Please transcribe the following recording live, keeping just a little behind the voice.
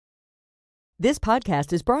This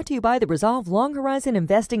podcast is brought to you by the Resolve Long Horizon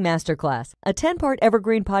Investing Masterclass, a 10-part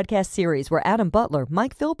evergreen podcast series where Adam Butler,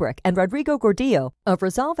 Mike Philbrick, and Rodrigo Gordillo of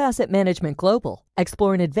Resolve Asset Management Global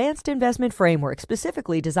explore an advanced investment framework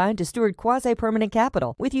specifically designed to steward quasi-permanent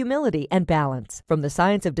capital with humility and balance. From the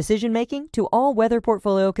science of decision-making to all-weather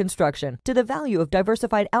portfolio construction to the value of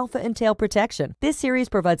diversified alpha and tail protection, this series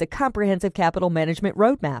provides a comprehensive capital management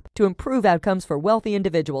roadmap to improve outcomes for wealthy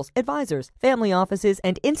individuals, advisors, family offices,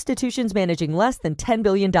 and institutions managing less than $10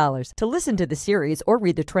 billion. To listen to the series or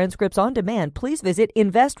read the transcripts on demand, please visit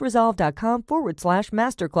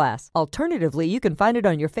investresolve.com/masterclass. Alternatively, you can find it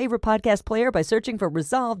on your favorite podcast player by searching for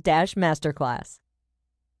Resolve-Masterclass.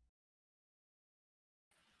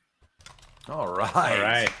 All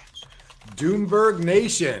right. Doomberg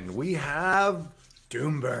Nation, we have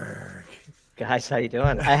Doomberg. Guys, how you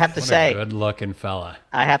doing? I have to say, good-looking fella.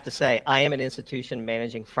 I have to say, I am an institution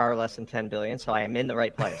managing far less than 10 billion, so I am in the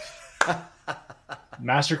right place.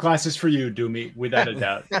 Masterclass is for you, Doomy, without a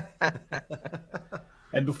doubt.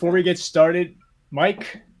 And before we get started,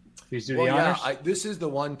 Mike, please do the honors. This is the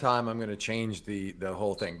one time I'm going to change the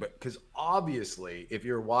whole thing, but because obviously, if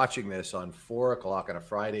you're watching this on 4 o'clock on a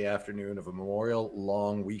Friday afternoon of a Memorial Day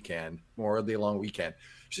long weekend, you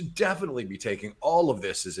should definitely be taking all of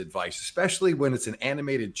this as advice, especially when it's an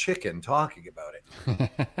animated chicken talking about it.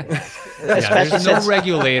 There's no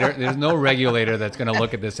regulator. There's no regulator that's going to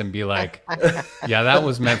look at this and be like, yeah, that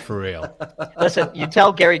was meant for real. Listen, you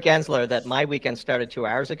tell Gary Gensler that my weekend started 2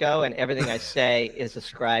 hours ago, and everything I say is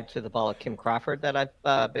ascribed to the ball of Kim Crawford that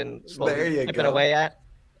I've been chipping away at.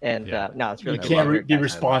 And no, it's really you can't be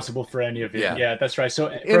responsible for any of it. Yeah, that's right. So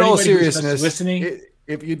in all seriousness, listening.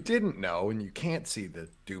 If you didn't know and you can't see the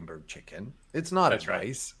Doomberg chicken, it's not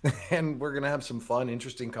advice. Right. And we're going to have some fun,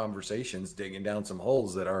 interesting conversations, digging down some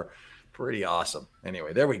holes that are pretty awesome.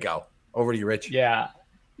 Anyway, there we go. Over to you, Rich. Yeah.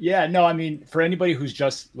 No, I mean, for anybody who's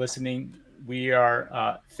just listening, we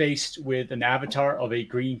are faced with an avatar of a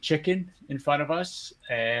green chicken in front of us.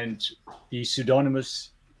 And the pseudonymous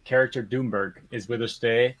character Doomberg is with us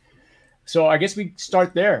today. So I guess we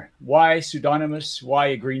start there. Why pseudonymous? Why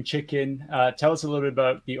a green chicken? Tell us a little bit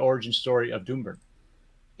about the origin story of Doomberg.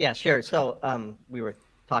 Yeah, sure. So we were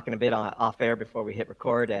talking a bit off air before we hit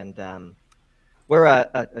record, and we're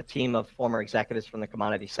a team of former executives from the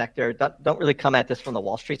commodity sector. Don't really come at this from the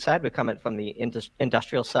Wall Street side. We come at it from the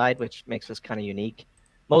industrial side, which makes us kind of unique.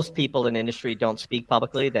 Most people in the industry don't speak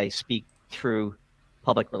publicly. They speak through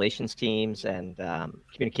public relations teams and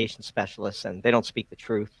communication specialists, and they don't speak the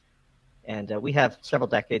truth. And we have several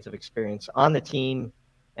decades of experience on the team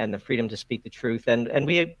and the freedom to speak the truth. And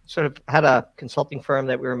we sort of had a consulting firm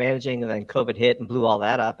that we were managing, and then COVID hit and blew all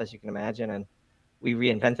that up, as you can imagine. And we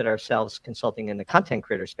reinvented ourselves consulting in the content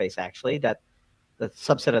creator space, actually, that the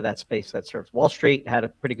subset of that space that serves Wall Street, had a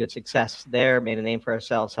pretty good success there, made a name for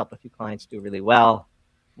ourselves, helped a few clients do really well.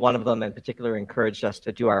 One of them in particular encouraged us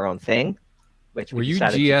to do our own thing, which were you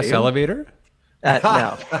GS Elevator?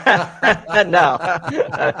 No, no,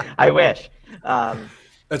 I wish.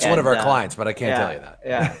 That's one of our clients, but I can't tell you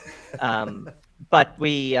that. But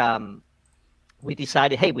we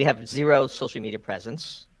decided, hey, we have zero social media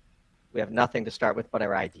presence. We have nothing to start with but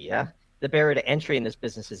our idea. The barrier to entry in this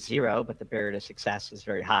business is zero, but the barrier to success is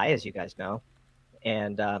very high, as you guys know.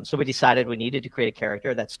 And so we decided we needed to create a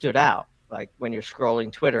character that stood out. Like when you're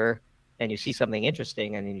scrolling Twitter and you see something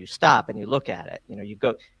interesting and then you stop and you look at it, you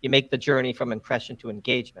make the journey from impression to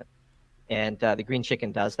engagement. And the green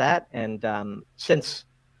chicken does that. And since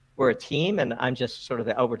we're a team and I'm just sort of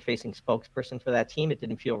the outward facing spokesperson for that team, it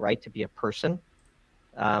didn't feel right to be a person.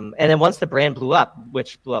 And then once the brand blew up,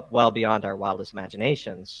 which blew up well beyond our wildest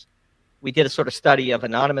imaginations, we did a sort of study of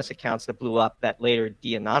anonymous accounts that blew up that later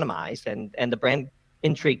de-anonymized, and the brand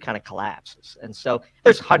intrigue kind of collapses. And so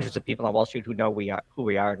there's hundreds of people on Wall Street who know who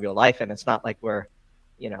we are in real life. And it's not like we're,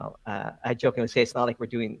 I jokingly say it's not like we're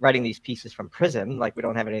writing these pieces from prison, like we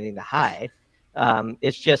don't have anything to hide.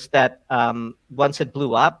 It's just that once it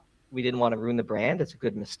blew up, we didn't want to ruin the brand. It's a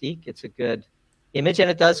good mystique. It's a good image, and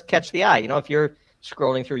it does catch the eye. If you're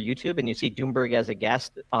scrolling through YouTube and you see Doomberg as a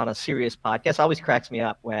guest on a serious podcast, always cracks me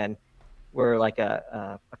up when we're like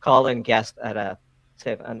a call-in guest at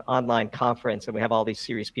an online conference, and we have all these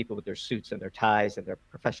serious people with their suits and their ties and their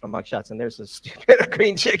professional mugshots, and there's a stupid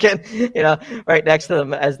green chicken, right next to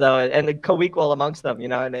them, as though, and a co-equal amongst them,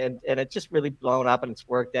 and it's just really blown up and it's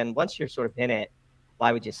worked. And once you're sort of in it,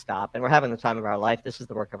 why would you stop? And we're having the time of our life. This is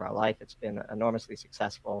the work of our life. It's been enormously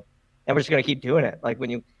successful, and we're just going to keep doing it. Like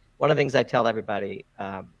one of the things I tell everybody,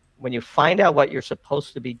 when you find out what you're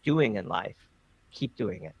supposed to be doing in life, keep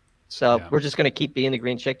doing it. So we're just going to keep being the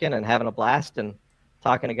green chicken and having a blast and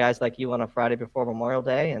talking to guys like you on a Friday before Memorial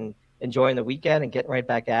Day. And enjoying the weekend and getting right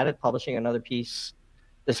back at it, publishing another piece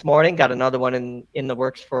this morning, got another one in the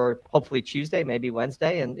works for hopefully Tuesday, maybe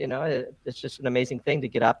Wednesday. And, it's just an amazing thing to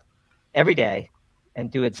get up every day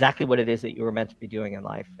and do exactly what it is that you were meant to be doing in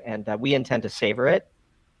life. And we intend to savor it,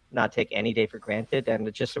 not take any day for granted. And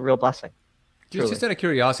it's just a real blessing. Just out of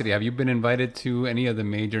curiosity, have you been invited to any of the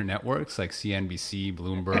major networks like CNBC,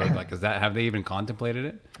 Bloomberg? Like, have they even contemplated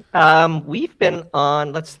it? We've been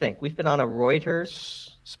on, let's think, we've been on a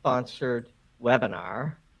Reuters sponsored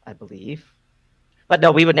webinar, I believe. But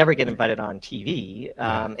no, we would never get invited on TV.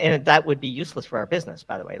 And that would be useless for our business,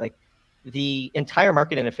 by the way. Like, the entire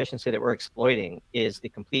market inefficiency that we're exploiting is the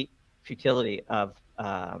complete futility of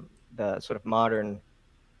the sort of modern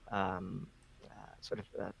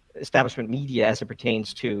establishment media as it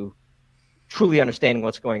pertains to truly understanding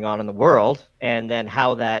what's going on in the world, and then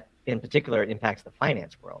how that in particular impacts the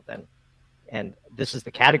finance world. And this is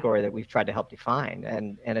the category that we've tried to help define,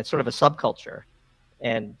 and it's sort of a subculture.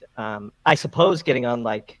 And I suppose getting on,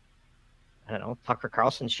 like, I don't know, Tucker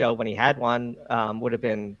Carlson's show when he had one would have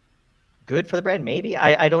been good for the brand, maybe.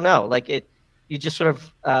 I don't know. Like, you just sort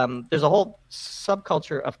of there's a whole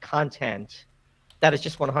subculture of content that is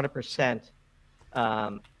just 100%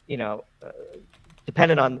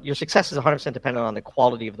 dependent on your success is 100% dependent on the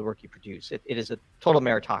quality of the work you produce. It is a total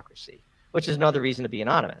meritocracy, which is another reason to be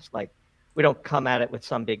anonymous. Like, we don't come at it with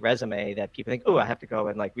some big resume that people think, oh, I have to go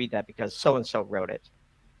and like read that because so-and-so wrote it.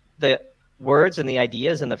 The words and the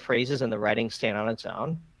ideas and the phrases and the writing stand on its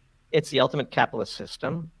own. It's the ultimate capitalist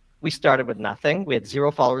system. We started with nothing. We had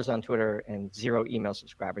 0 followers on Twitter and 0 email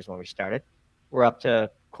subscribers when we started. We're up to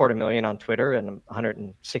 250,000 on Twitter and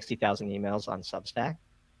 160,000 emails on Substack.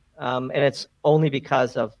 And it's only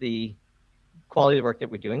because of the quality of the work that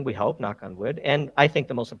we're doing, we hope, knock on wood. And I think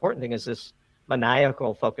the most important thing is this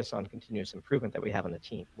maniacal focus on continuous improvement that we have on the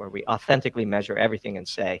team, where we authentically measure everything and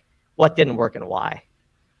say what didn't work and why.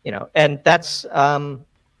 And that's one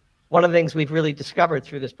of the things we've really discovered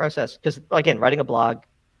through this process. Because again, writing a blog,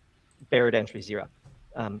 barrier to entry 0.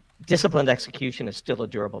 Disciplined execution is still a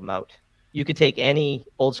durable moat. You could take any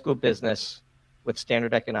old school business with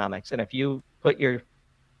standard economics, and if you put your,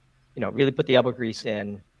 really put the elbow grease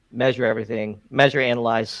in, measure everything, measure,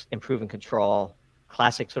 analyze, improve, and control,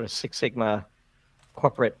 classic sort of Six Sigma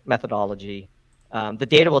corporate methodology. The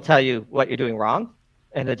data will tell you what you're doing wrong,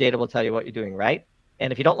 and the data will tell you what you're doing right.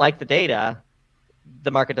 And if you don't like the data,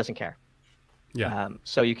 the market doesn't care. Yeah.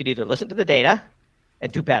 So you could either listen to the data and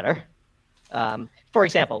do better. For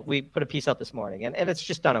example, we put a piece out this morning, and it's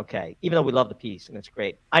just done okay, even though we love the piece and it's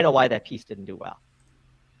great. I know why that piece didn't do well.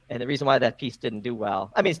 And the reason why that piece didn't do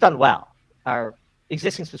well, I mean, it's done well. Our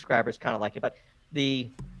existing subscribers kind of like it, but the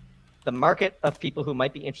market of people who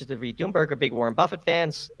might be interested to read Doomberg are big Warren Buffett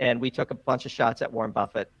fans, and we took a bunch of shots at Warren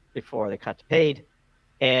Buffett before they cut to paid,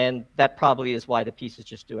 and that probably is why the piece is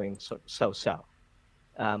just doing so.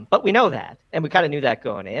 But we know that, and we kind of knew that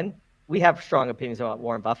going in. We have strong opinions about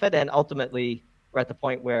Warren Buffett, and ultimately we're at the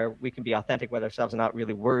point where we can be authentic with ourselves and not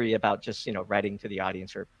really worry about just writing to the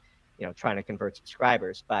audience or trying to convert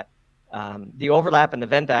subscribers. But the overlap in the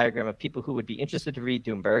Venn diagram of people who would be interested to read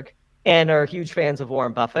Doomberg and are huge fans of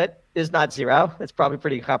Warren Buffett is not 0. It's probably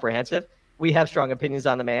pretty comprehensive. We have strong opinions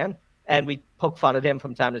on the man, and we poke fun at him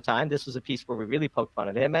from time to time. This was a piece where we really poked fun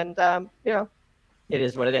at him, and it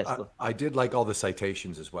is what it is. I did like all the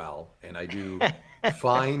citations as well, and I do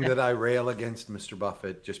find that I rail against Mr.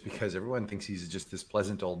 Buffett just because everyone thinks he's just this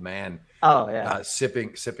pleasant old man. Oh yeah,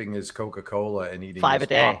 sipping his Coca-Cola and eating 5 his a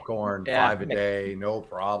day. popcorn 5 a day, no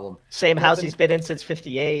problem. Same house he's been in since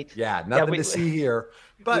 '58. Yeah, nothing to see here.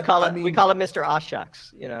 But we call him Mr.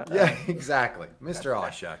 Awshucks. Yeah, exactly, Mr.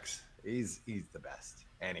 Awshucks. He's the best.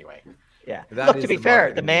 Anyway. Yeah. Look, to be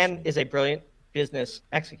fair, the man is a brilliant business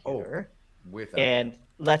executor. And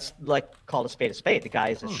let's call a spade a spade. The guy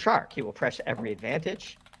is a shark. He will press every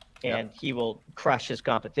advantage, and he will crush his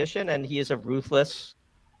competition. And he is a ruthless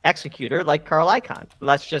executor, like Carl Icahn.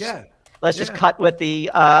 Let's just cut with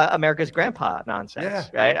the America's grandpa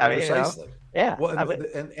nonsense, right? I mean, precisely. Well,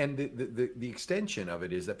 and the extension of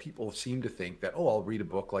it is that people seem to think that, I'll read a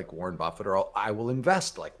book like Warren Buffett, or I will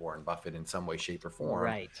invest like Warren Buffett in some way, shape, or form,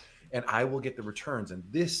 right? And I will get the returns. And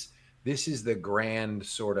this is the grand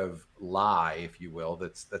sort of lie, if you will,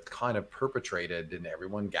 that's kind of perpetrated, and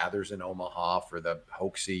everyone gathers in Omaha for the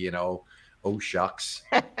hoaxy, oh shucks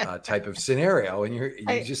type of scenario. And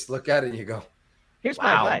you just look at it and you go, here's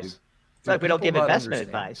my advice. Look, we don't give investment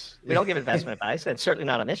advice. We don't give investment advice, and certainly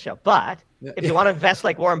not on this show. But if you want to invest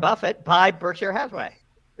like Warren Buffett, buy Berkshire Hathaway.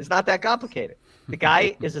 It's not that complicated. The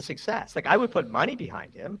guy is a success. Like, I would put money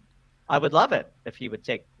behind him. I would love it if he would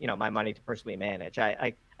take, my money to personally manage.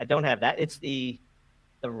 I don't have that. It's the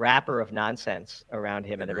the wrapper of nonsense around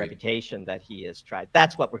him and the reputation that he has tried.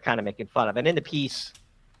 That's what we're kind of making fun of. And in the piece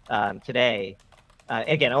today,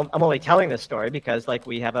 again, I'm only telling this story because like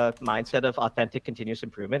we have a mindset of authentic continuous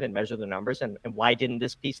improvement and measure the numbers. And why didn't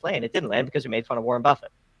this piece land? It didn't land because we made fun of Warren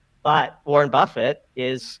Buffett. But Warren Buffett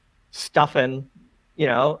is stuffing,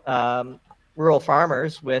 rural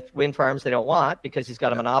farmers with wind farms they don't want because he's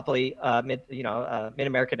got a monopoly.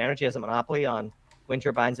 Mid-American Energy has a monopoly on wind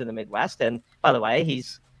turbines in the Midwest. And by the way,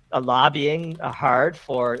 he's lobbying hard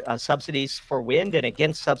for subsidies for wind and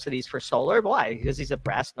against subsidies for solar. Why? Because he's a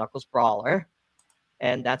brass knuckles brawler.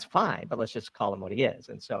 And that's fine, but let's just call him what he is.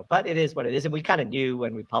 And so, but it is what it is. And we kind of knew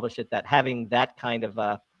when we published it that having that kind of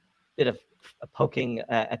bit of poking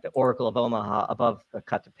at the Oracle of Omaha above the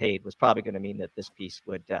cut to paid was probably going to mean that this piece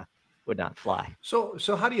would not fly. So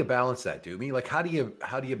how do you balance that, Doomie? Like, how do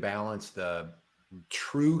you balance the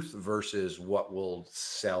truth versus what will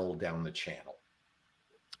sell down the channel?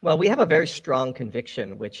 Well, we have a very strong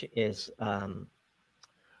conviction, which is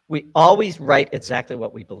we always write exactly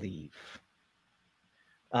what we believe.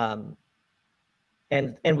 And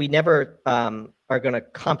we never are going to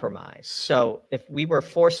compromise. So if we were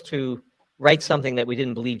forced to write something that we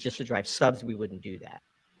didn't believe just to drive subs, we wouldn't do that.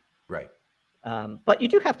 Right. But you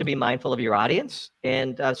do have to be mindful of your audience.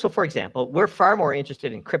 And so, for example, we're far more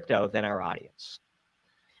interested in crypto than our audience.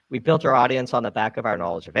 We built our audience on the back of our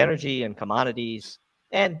knowledge of energy and commodities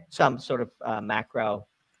and some sort of macro.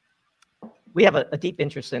 We have a deep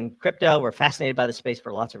interest in crypto. We're fascinated by the space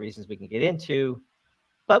for lots of reasons we can get into.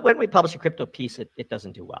 But when we publish a crypto piece, it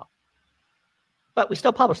doesn't do well. But we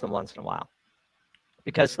still publish them once in a while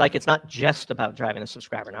because like it's not just about driving the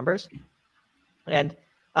subscriber numbers. And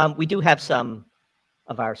we do have some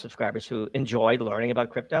of our subscribers who enjoy learning about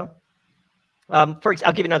crypto. I'll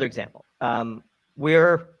give you another example.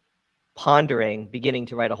 We're beginning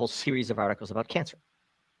to write a whole series of articles about cancer.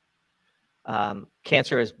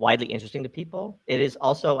 Cancer is widely interesting to people. It is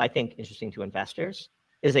also, I think, interesting to investors.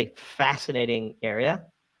 It is a fascinating area.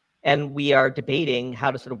 And we are debating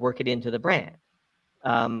how to sort of work it into the brand.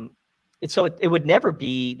 So it would never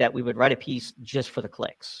be that we would write a piece just for the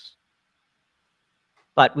clicks.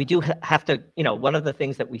 But we do have to, one of the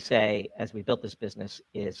things that we say as we built this business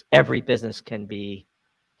is every business can be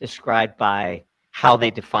described by how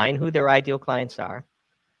they define who their ideal clients are,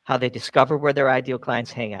 how they discover where their ideal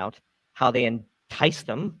clients hang out, how they entice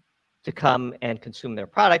them to come and consume their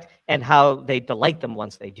product, and how they delight them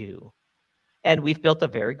once they do. And we've built a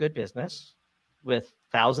very good business with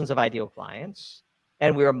thousands of ideal clients,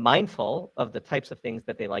 and we are mindful of the types of things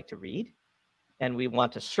that they like to read, and we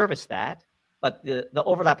want to service that. But the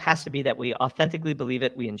overlap has to be that we authentically believe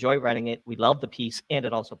it, we enjoy writing it, we love the piece, and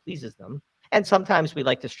it also pleases them. And sometimes we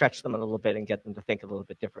like to stretch them a little bit and get them to think a little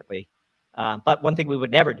bit differently. But one thing we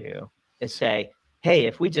would never do is say, hey,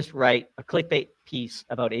 if we just write a clickbait piece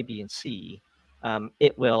about A, B, and C,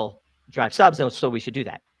 it will drive subs, and so we should do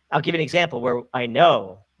that. I'll give you an example where I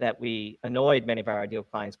know that we annoyed many of our ideal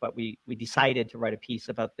clients, but we decided to write a piece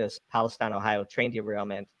about this Palestine, Ohio train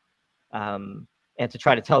derailment, and to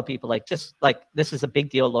try to tell people this is a big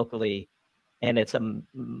deal locally, and it's a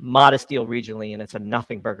modest deal regionally, and it's a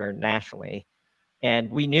nothing burger nationally.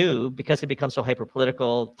 And we knew because it becomes so hyper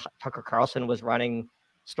political, Tucker Carlson was running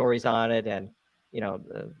stories on it, and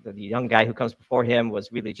the young guy who comes before him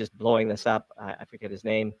was really just blowing this up. I forget his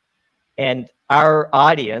name. And our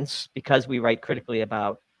audience, because we write critically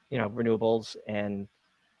about renewables and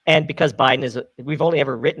because Biden we've only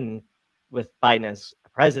ever written with Biden as a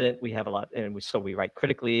president. We have a lot, and so we write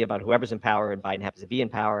critically about whoever's in power, and Biden happens to be in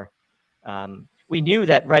power. We knew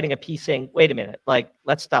that writing a piece saying, wait a minute,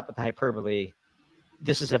 let's stop with the hyperbole.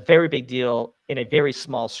 This is a very big deal in a very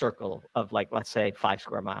small circle of let's say 5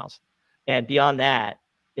 square miles. And beyond that,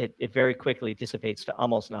 it very quickly dissipates to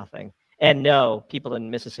almost nothing. And no, people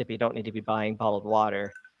in Mississippi don't need to be buying bottled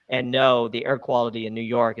water. And no, the air quality in New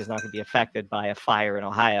York is not going to be affected by a fire in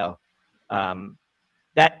Ohio.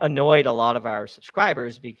 That annoyed a lot of our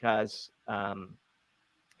subscribers because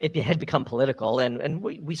it had become political, and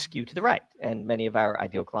we skew to the right. And many of our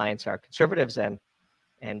ideal clients are conservatives and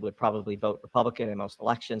would probably vote Republican in most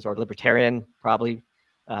elections, or libertarian, probably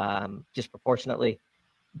disproportionately.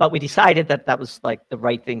 But we decided that was the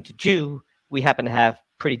right thing to do. We happen to have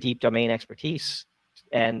pretty deep domain expertise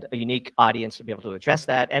and a unique audience to be able to address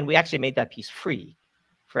that. And we actually made that piece free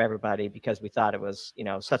for everybody because we thought it was,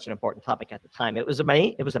 such an important topic at the time. It was a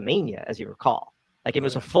mania, as you recall. It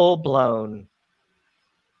was a full-blown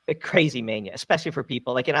crazy mania, especially for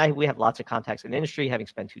people we have lots of contacts in the industry, having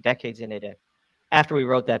spent 2 decades in it. And after we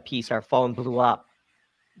wrote that piece, our phone blew up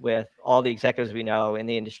with all the executives we know in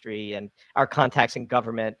the industry and our contacts in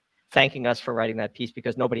government thanking us for writing that piece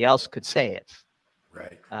because nobody else could say it.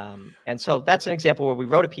 Right. And so that's an example where we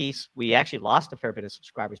wrote a piece. We actually lost a fair bit of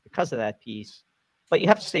subscribers because of that piece. But you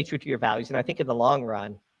have to stay true to your values. And I think in the long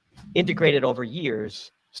run, integrated over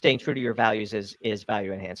years, staying true to your values is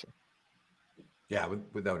value enhancing. Yeah,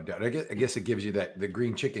 without a doubt. I guess it gives you that, the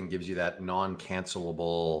green chicken gives you that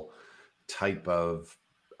non-cancelable type of,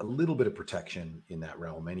 a little bit of protection in that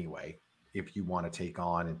realm anyway, if you want to take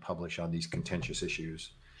on and publish on these contentious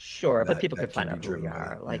issues. Sure, but people could find out who we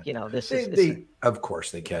are. Like, you know, of course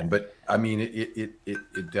they can, but I mean,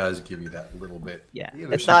 it does give you that little bit. Yeah, you know,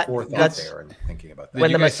 there's some forethought there and thinking about that.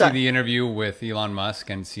 Did you guys see the interview with Elon Musk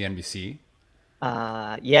and CNBC?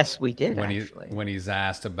 Yes, we did. When he's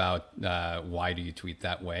asked about why do you tweet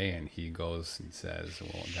that way, and he goes and says,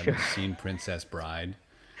 "Well, have you seen Princess Bride?"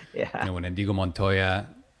 Yeah. You know, when Indigo Montoya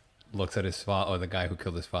looks at his father, or the guy who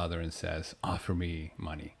killed his father, and says, "Offer me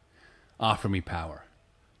money, offer me power."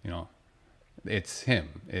 You know, it's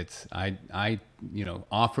him. It's I. You know,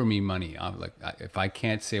 offer me money. If I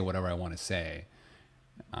can't say whatever I want to say,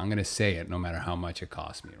 I'm going to say it no matter how much it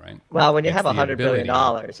costs me, right? Well, when you have $100 billion,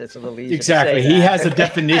 it's a little easier. Exactly. To say he that. has a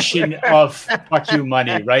definition of fuck you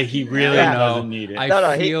money, right? He really doesn't need it.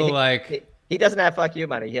 I feel like he doesn't have fuck you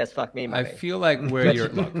money. He has fuck me money. I feel like where you're,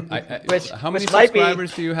 look, how many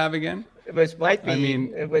subscribers do you have again? Which might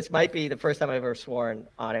be the first time I've ever sworn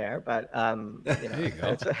on air, but you know, there you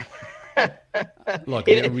go. Look,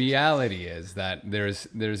 the reality is that there's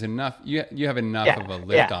enough. You have enough of a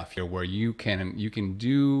lift off here where you can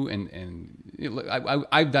do and look,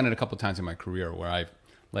 I've done it a couple of times in my career where I've,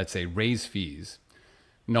 let's say, raised fees,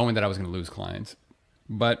 knowing that I was going to lose clients,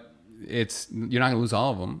 but you're not going to lose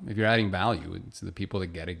all of them if you're adding value. It's the people that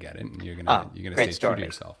get it, and you're gonna stay true to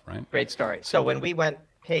yourself, right? Great story. So when we went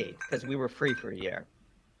paid, because we were free for a year,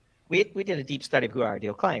 we did a deep study of who our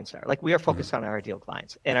ideal clients are. Like, we are focused on our ideal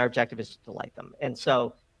clients, and our objective is to delight them. And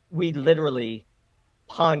so we literally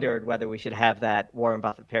pondered whether we should have that Warren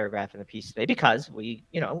Buffett paragraph in the piece today, because we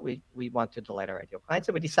want to delight our ideal clients.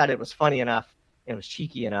 And we decided it was funny enough, it was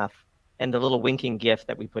cheeky enough, and the little winking gif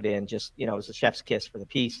that we put in just, it was a chef's kiss for the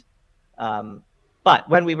piece. But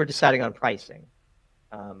when we were deciding on pricing,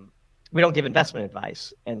 we don't give investment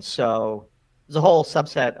advice. And so there's a whole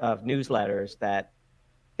subset of newsletters that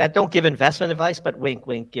don't give investment advice, but wink,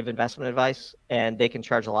 wink, give investment advice. And they can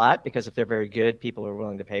charge a lot because if they're very good, people are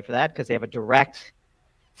willing to pay for that because they have a direct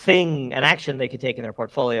thing, an action they could take in their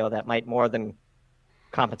portfolio that might more than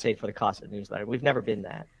compensate for the cost of the newsletter. We've never been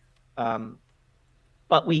that.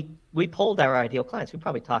 But we polled our ideal clients. We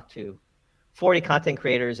probably talked to 40 content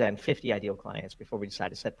creators and 50 ideal clients before we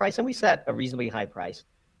decided to set price. And we set a reasonably high price.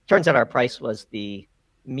 Turns out our price was the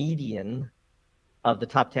median of the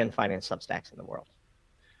top 10 finance substacks in the world.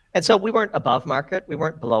 And so we weren't above market, we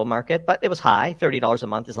weren't below market, but it was high. $30 a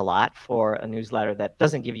month is a lot for a newsletter that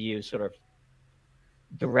doesn't give you sort of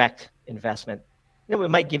direct investment. We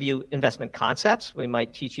might give you investment concepts. We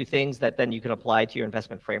might teach you things that then you can apply to your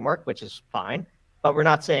investment framework, which is fine. But we're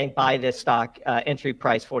not saying buy this stock, entry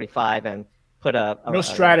price 45, and put no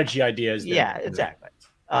strategy ideas there. Yeah, exactly.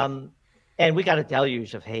 And we got a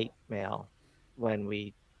deluge of hate mail when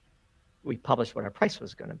we published what our price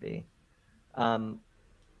was going to be.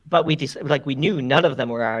 But we knew none of them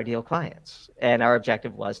were our ideal clients, and our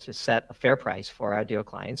objective was to set a fair price for our ideal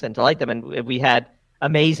clients and delight them. And we had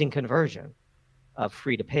amazing conversion of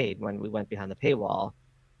free to paid when we went behind the paywall.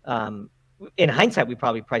 In hindsight, we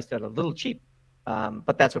probably priced it a little cheap,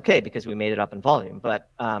 but that's okay because we made it up in volume. But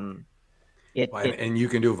and you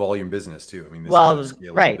can do volume business too. I mean, this is a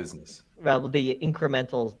scalable business. Well, the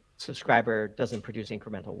incremental subscriber doesn't produce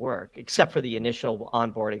incremental work, except for the initial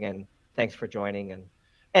onboarding and thanks for joining.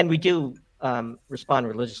 And we do respond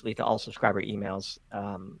religiously to all subscriber emails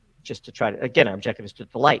just to try to, again, our objective is to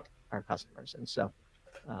delight our customers. And so,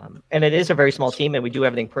 and it is a very small team and we do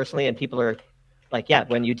everything personally, and people are like, yeah,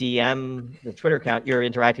 when you DM the Twitter account, you're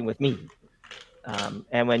interacting with me.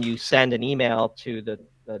 And when you send an email to the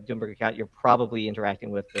Doomberg account, you're probably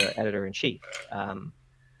interacting with the editor-in-chief.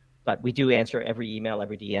 But we do answer every email,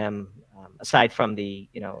 every DM, aside from the,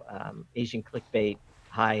 Asian clickbait,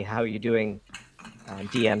 hi, how are you doing?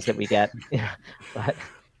 DMs that we get. But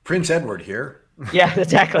Prince Edward here. Yeah,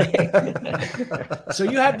 exactly. So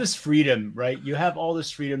you have this freedom, right? You have all this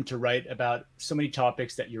freedom to write about so many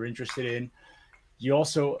topics that you're interested in.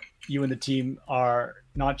 You and the team are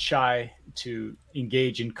not shy to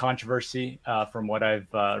engage in controversy from what I've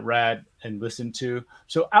read and listened to.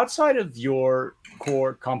 So outside of your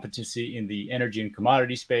core competency in the energy and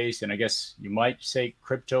commodity space, and I guess you might say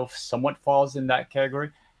crypto somewhat falls in that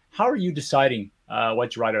category, how are you deciding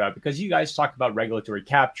what you write about? Because you guys talk about regulatory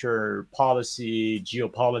capture, policy,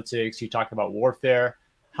 geopolitics. You talk about warfare.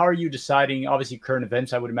 How are you deciding? Obviously, current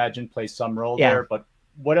events, I would imagine, play some role there. But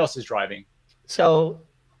what else is driving? So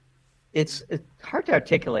it's hard to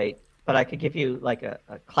articulate, but I could give you like a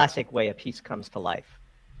classic way a piece comes to life.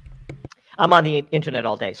 I'm on the internet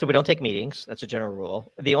all day, so we don't take meetings. That's a general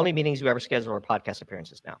rule. The only meetings we ever schedule are podcast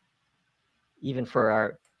appearances now, even for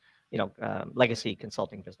our, legacy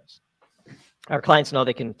consulting business. Our clients know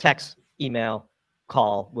they can text, email,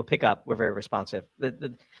 call. We'll pick up. We're very responsive.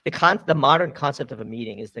 The modern concept of a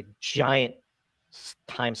meeting is the giant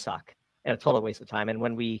time suck and a total waste of time. And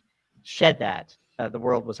when we shed that, the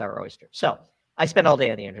world was our oyster. So I spend all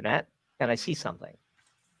day on the internet and I see something.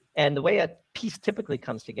 And the way a piece typically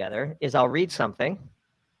comes together is I'll read something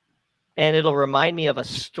and it'll remind me of a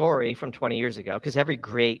story from 20 years ago, because every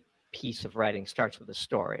great piece of writing starts with a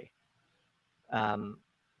story.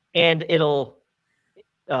 And it'll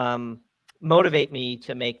motivate me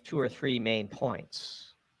to make 2 or 3 main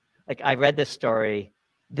points. Like, I read this story.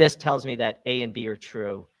 This tells me that A and B are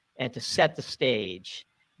true. And to set the stage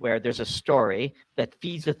where there's a story that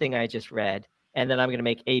feeds the thing I just read, and then I'm going to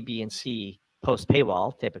make A, B, and C post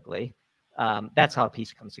paywall, typically. That's how a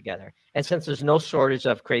piece comes together. And since there's no shortage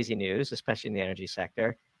of crazy news, especially in the energy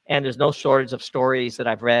sector, and there's no shortage of stories that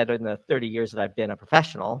I've read in the 30 years that I've been a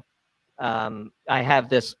professional, I have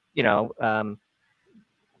this, I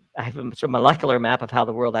have a sort of molecular map of how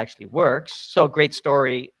the world actually works. So a great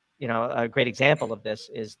story, a great example of this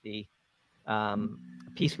is the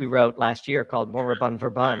piece we wrote last year called Moribund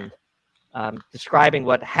Verbund, describing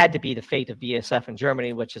what had to be the fate of BASF in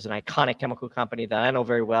Germany, which is an iconic chemical company that I know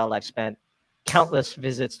very well. I've spent countless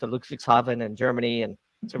visits to Ludwigshafen in Germany, and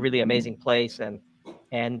it's a really amazing place.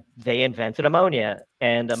 And they invented ammonia,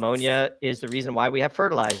 and ammonia is the reason why we have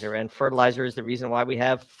fertilizer, and fertilizer is the reason why we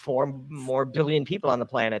have 4 more billion people on the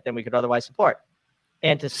planet than we could otherwise support.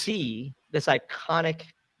 And to see this iconic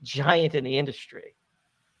giant in the industry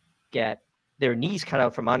get their knees cut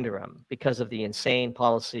out from under them because of the insane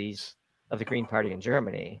policies of the Green Party in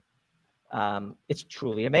Germany, it's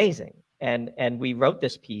truly amazing. And we wrote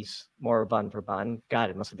this piece, Moribund Verbund. God,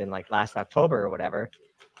 it must have been like last October or whatever.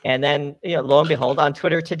 And then, lo and behold, on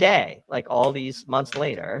Twitter today, like all these months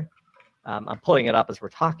later, I'm pulling it up as we're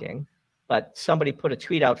talking, but somebody put a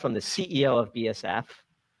tweet out from the CEO of BASF,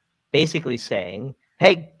 basically saying,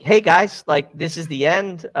 hey guys, like, this is the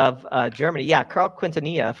end of Germany. Yeah, Carl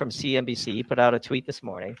Quintanilla from CNBC put out a tweet this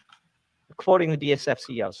morning, quoting the BASF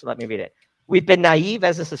CEO. So let me read it. We've been naive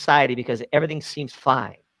as a society because everything seems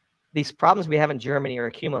fine. These problems we have in Germany are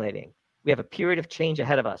accumulating. We have a period of change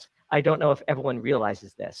ahead of us. I don't know if everyone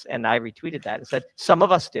realizes this. And I retweeted that and said, some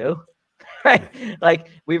of us do. Right? Like,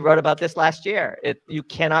 we wrote about this last year. You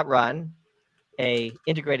cannot run a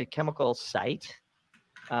integrated chemical site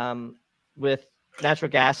with natural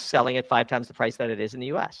gas selling at 5 times the price that it is in the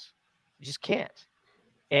US. You just can't.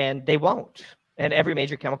 And they won't. And every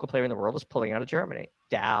major chemical player in the world is pulling out of Germany.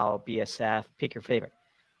 Dow, BASF, pick your favorite.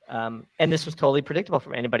 And this was totally predictable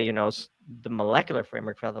from anybody who knows the molecular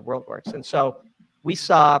framework for how the world works. And so we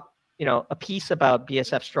saw, a piece about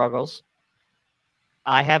BASF struggles.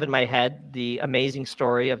 I have in my head the amazing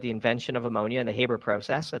story of the invention of ammonia and the Haber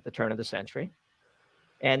process at the turn of the century.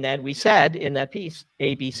 And then we said in that piece,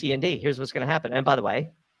 A, B, C, and D, here's what's going to happen. And by the way,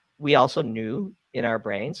 we also knew in our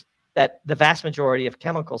brains that the vast majority of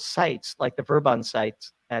chemical sites, like the Verbund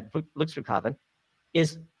sites at Ludwigshafen,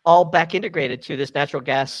 is all back integrated to this natural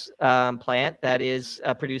gas plant that is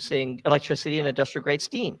producing electricity and industrial grade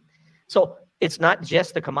steam. So it's not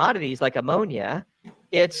just the commodities like ammonia,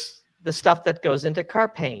 it's the stuff that goes into car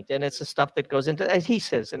paint, and it's the stuff that goes into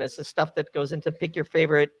adhesives, and it's the stuff that goes into pick your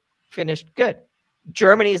favorite finished good.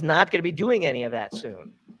 Germany is not going to be doing any of that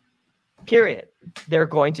soon, period. They're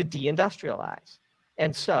going to deindustrialize.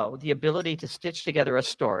 And so the ability to stitch together a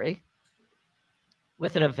story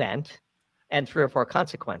with an event and 3 or 4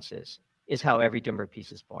 consequences is how every Doomberg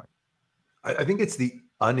piece is born. I think it's the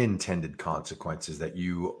unintended consequences that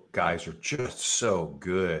you guys are just so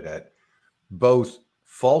good at, both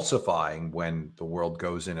falsifying when the world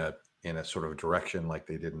goes in a sort of direction like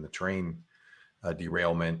they did in the train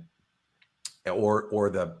derailment, or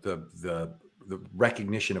the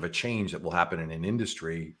recognition of a change that will happen in an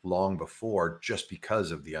industry long before, just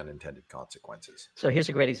because of the unintended consequences. So here's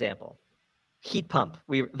a great example. Heat pump.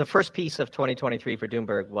 The first piece of 2023 for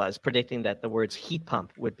Doomberg was predicting that the words heat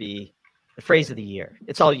pump would be the phrase of the year.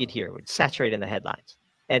 It's all you'd hear. It would saturate in the headlines.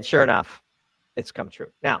 And sure enough, it's come true.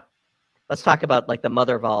 Now, let's talk about like the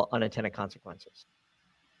mother of all unintended consequences.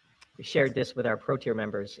 We shared this with our Pro Tier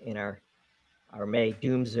members in our our May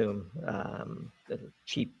Doom Zoom, the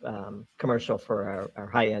cheap commercial for our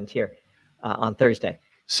high-end tier on Thursday.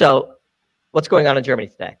 So what's going on in Germany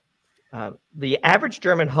today? The average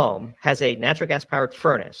German home has a natural gas-powered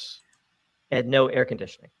furnace and no air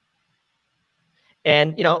conditioning.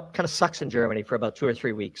 And, kind of sucks in Germany for about 2 or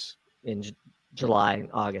 3 weeks in July and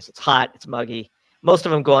August. It's hot, it's muggy. Most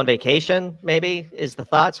of them go on vacation, maybe, is the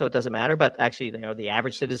thought, so it doesn't matter. But actually, the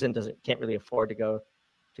average citizen can't really afford to go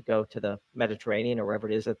to the Mediterranean or wherever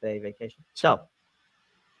it is that they vacation. So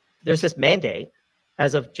there's this mandate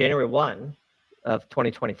as of January 1 of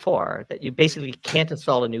 2024 that you basically can't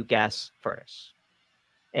install a new gas furnace.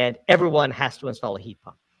 And everyone has to install a heat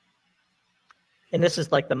pump. And this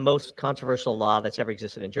is like the most controversial law that's ever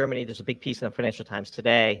existed in Germany. There's a big piece in the Financial Times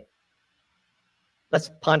today. Let's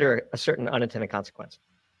ponder a certain unintended consequence.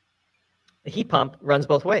 The heat pump runs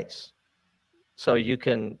both ways. So you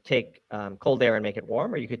can take cold air and make it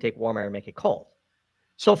warm, or you could take warm air and make it cold.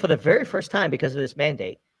 So for the very first time, because of this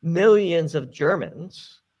mandate, millions of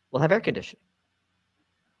Germans will have air conditioning.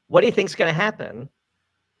 What do you think is going to happen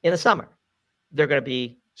in the summer? They're going to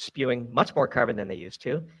be spewing much more carbon than they used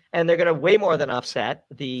to, and they're going to way more than offset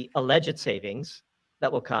the alleged savings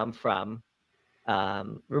that will come from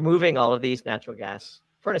removing all of these natural gas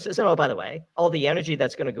furnaces. And by the way, all the energy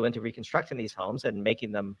that's going to go into reconstructing these homes and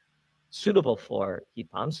making them suitable for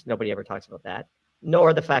heat pumps. Nobody ever talks about that,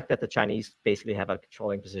 nor the fact that the Chinese basically have a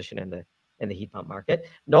controlling position in the heat pump market,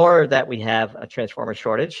 nor that we have a transformer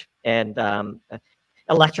shortage, and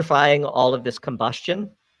electrifying all of this combustion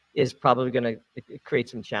is probably going to create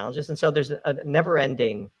some challenges. And so there's a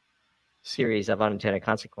never-ending series of unintended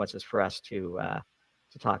consequences for us to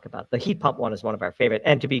talk about. The heat pump one is one of our favorite.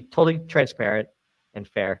 And to be totally transparent and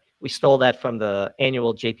fair, we stole that from the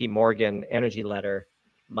annual JP Morgan energy letter.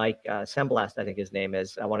 Mike Semblast, I think his name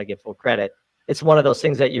is. I want to give full credit. It's one of those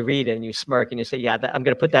things that you read and you smirk and you say, yeah, I'm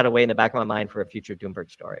going to put that away in the back of my mind for a future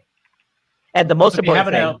Doomberg story. And the most important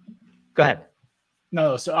thing, go ahead.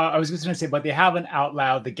 No, so I was just going to say, but they haven't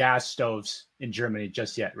outlawed the gas stoves in Germany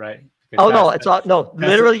just yet, right?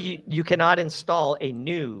 Literally, you cannot install a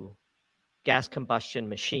new gas combustion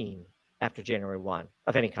machine after January 1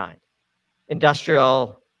 of any kind.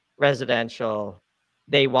 Industrial, residential,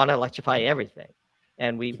 they want to electrify everything.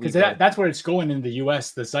 And because that's where it's going in the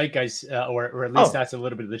U.S., the zeitgeist, or at least that's a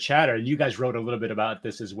little bit of the chatter. And you guys wrote a little bit about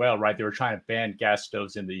this as well, right? They were trying to ban gas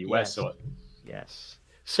stoves in the U.S. Yes.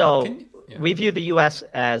 So we view the U.S.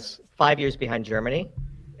 as 5 years behind Germany,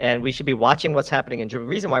 and we should be watching what's happening in Germany.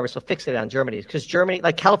 The reason why we're so fixated on Germany is because Germany,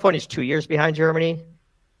 like California is 2 years behind Germany,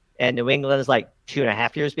 and New England is like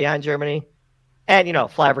 2.5 years behind Germany. And,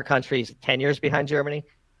 flyover countries 10 years behind Germany.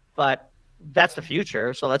 But that's the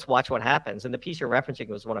future. So let's watch what happens. And the piece you're referencing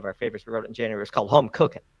was one of our favorites. We wrote it in January. It's called Home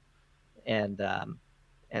Cooking. And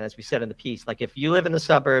as we said in the piece, like if you live in the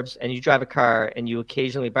suburbs and you drive a car and you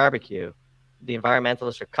occasionally barbecue, the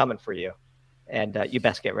environmentalists are coming for you, and you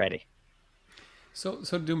best get ready. So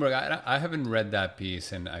Doomberg, I haven't read that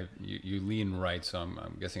piece, and you lean right, so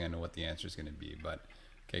I'm guessing I know what the answer is going to be. But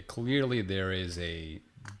okay, clearly there is a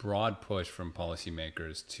broad push from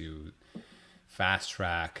policymakers to fast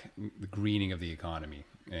track the greening of the economy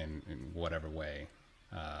in whatever way.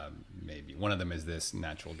 Maybe one of them is this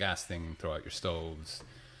natural gas thing, throw out your stoves.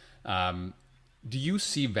 Do you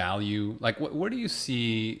see value? Like, where do you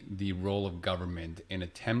see the role of government in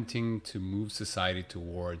attempting to move society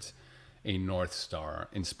towards a North Star,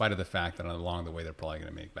 in spite of the fact that along the way they're probably going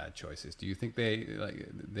to make bad choices? Do you think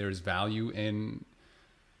there's value in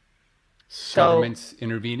governments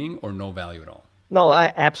intervening, or no value at all? No,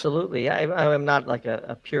 absolutely. I'm not like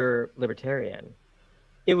a pure libertarian.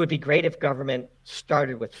 It would be great if government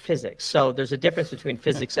started with physics. So there's a difference between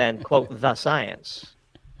physics and, quote, the science,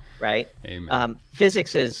 right? Amen.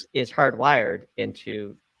 Physics is hardwired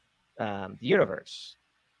into the universe.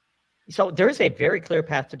 So there is a very clear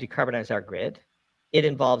path to decarbonize our grid. It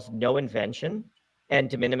involves no invention and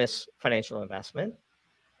de minimis financial investment.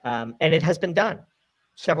 And it has been done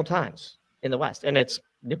several times in the West, and it's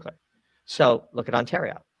nuclear. So look at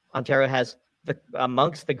Ontario. Ontario has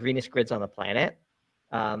amongst the greenest grids on the planet.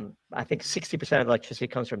 I think 60% of electricity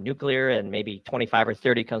comes from nuclear, and maybe 25 or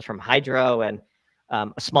 30 comes from hydro, and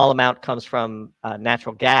a small amount comes from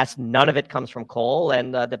natural gas. None of it comes from coal,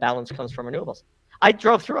 and the balance comes from renewables. I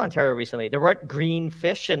drove through Ontario recently. There weren't green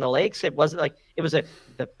fish in the lakes. It wasn't like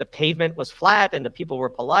the pavement was flat and the people were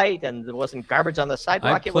polite and there wasn't garbage on the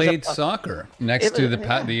sidewalk. I played soccer next to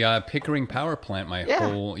the Pickering power plant my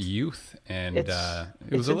whole youth, and it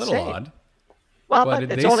was a little odd. Well, but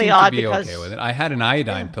it's they only seem odd to be because okay with it. I had an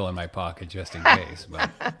iodine pill in my pocket just in case.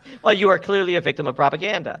 But well, you are clearly a victim of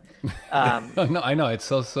propaganda. no, I know it's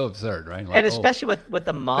so absurd, right? Like, And especially with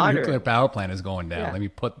the the modern nuclear power plant is going down. Yeah. Let me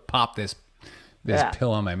pop this Yeah.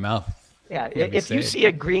 pill on my mouth. Yeah, It'll be if you saved. see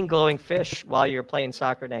a green glowing fish while you're playing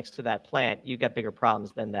soccer next to that plant, you got bigger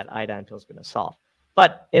problems than that iodine pill is going to solve.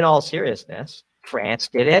 But in all seriousness, France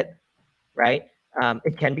did it, right?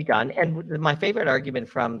 It can be done. And my favorite argument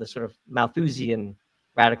from the sort of Malthusian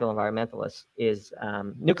radical environmentalists is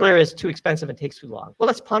nuclear is too expensive and takes too long. Well,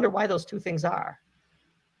 let's ponder why those two things are.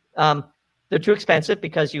 They're too expensive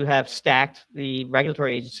because you have stacked the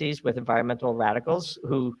regulatory agencies with environmental radicals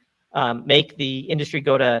who make the industry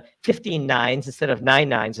go to 15 nines instead of 9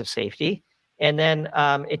 nines of safety. And then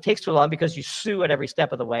it takes too long because you sue at every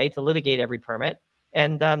step of the way to litigate every permit.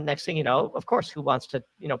 And next thing you know, of course, who wants to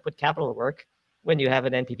put capital to work when you have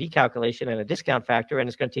an NPV calculation and a discount factor, and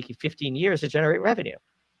it's going to take you 15 years to generate revenue.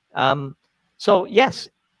 So yes,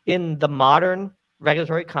 in the modern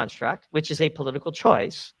regulatory construct, which is a political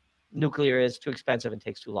choice, nuclear is too expensive and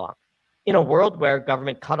takes too long. In a world where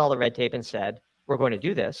government cut all the red tape and said, we're going to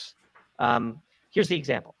do this, here's the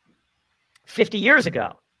example. 50 years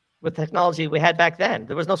ago, with technology we had back then,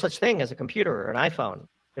 there was no such thing as a computer or an iPhone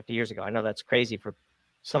 50 years ago. I know that's crazy for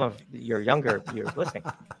some of your younger viewers listening.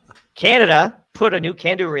 Canada put a new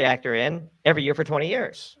CANDU reactor in every year for 20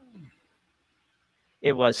 years.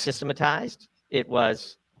 It was systematized. It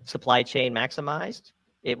was supply chain maximized.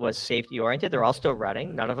 It was safety oriented. They're all still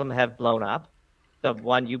running. None of them have blown up. The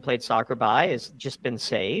one you played soccer by has just been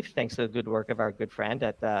saved thanks to the good work of our good friend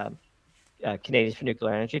at Canadians for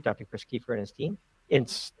Nuclear Energy, Dr. Chris Kiefer and his team, in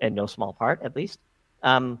no small part, at least.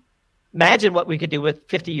 Imagine what we could do with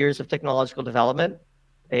 50 years of technological development,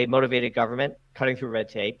 a motivated government cutting through red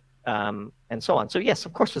tape, and so on. So yes,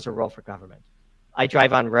 of course, there's a role for government. I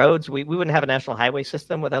drive on roads. We wouldn't have a national highway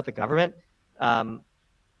system without the government.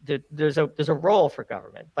 There's a role for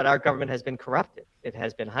government, but our government has been corrupted. It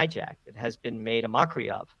has been hijacked. It has been made a mockery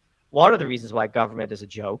of. One of the reasons why government is a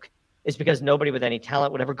joke is because nobody with any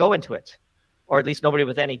talent would ever go into it, or at least nobody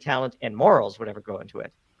with any talent and morals would ever go into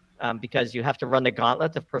it, because you have to run the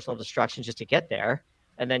gauntlet of personal destruction just to get there,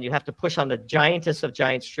 and then you have to push on the giantest of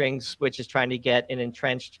giant strings, which is trying to get an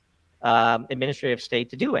entrenched administrative state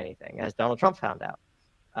to do anything, as Donald Trump found out.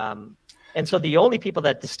 And so the only people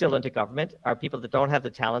that distill into government are people that don't have the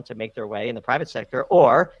talent to make their way in the private sector,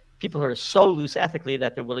 or people who are so loose ethically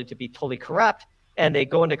that they're willing to be totally corrupt, and they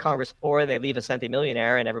go into Congress poor, they leave a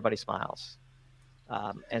centimillionaire, and everybody smiles.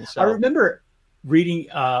 And so I remember reading,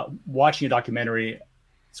 watching a documentary,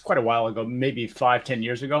 it's quite a while ago, maybe 5-10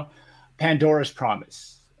 years ago, Pandora's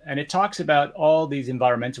Promise. And it talks about all these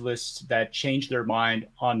environmentalists that changed their mind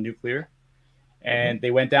on nuclear. And they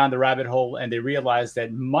went down the rabbit hole and they realized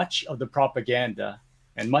that much of the propaganda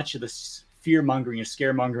and much of the fear-mongering and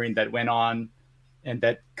scaremongering that went on and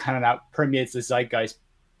that kind of now permeates the zeitgeist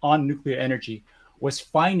on nuclear energy was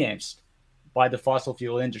financed by the fossil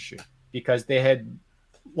fuel industry, because they had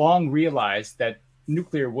long realized that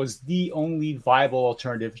nuclear was the only viable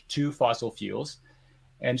alternative to fossil fuels.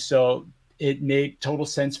 And so it made total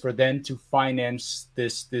sense for them to finance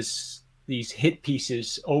these hit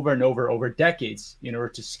pieces over and over decades in order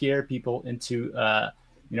to scare people into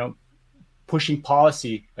pushing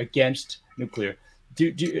policy against nuclear.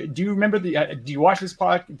 Do you remember do you watch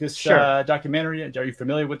this Sure. documentary? Are you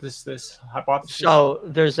familiar with this hypothesis? So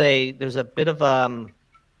there's a bit of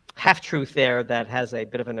half truth there that has a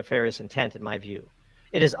bit of a nefarious intent in my view.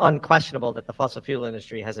 It is unquestionable that the fossil fuel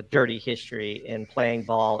industry has a dirty history in playing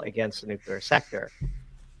ball against the nuclear sector,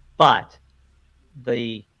 but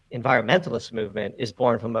the environmentalist movement is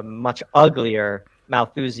born from a much uglier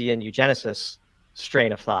Malthusian eugenicist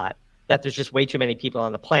strain of thought, that there's just way too many people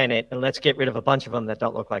on the planet and let's get rid of a bunch of them that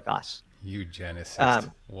don't look like us.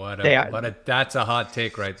 Eugenicist. That's a hot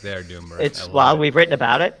take right there, Doomberg. We've written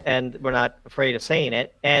about it and we're not afraid of saying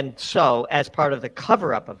it. And so as part of the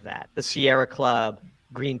cover up of that, the Sierra Club,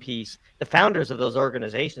 Greenpeace, the founders of those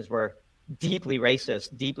organizations were deeply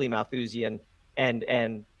racist, deeply Malthusian,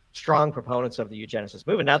 and strong proponents of the eugenicist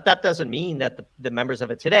movement. Now, that doesn't mean that the members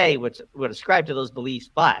of it today would ascribe to those beliefs,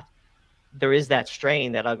 but there is that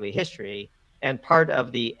strain, that ugly history. And part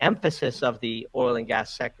of the emphasis of the oil and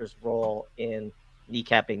gas sector's role in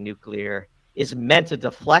kneecapping nuclear is meant to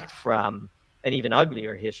deflect from an even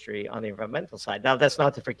uglier history on the environmental side. Now, that's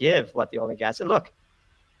not to forgive what the oil and gas, and look,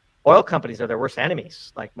 oil companies are their worst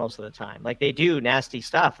enemies, like most of the time. Like, they do nasty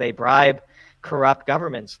stuff. They bribe corrupt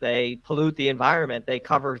governments. They pollute the environment. They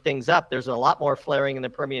cover things up. There's a lot more flaring in the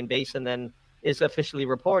Permian Basin than is officially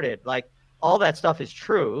reported. Like, all that stuff is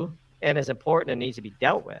true and is important and needs to be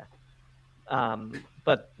dealt with.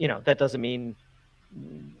 But that doesn't mean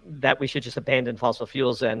that we should just abandon fossil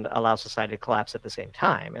fuels and allow society to collapse at the same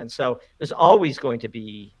time. And so there's always going to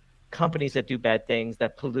be companies that do bad things,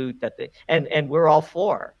 that pollute, and we're all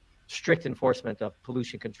for strict enforcement of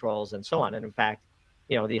pollution controls and so on. And in fact,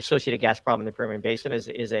 the associated gas problem in the Permian Basin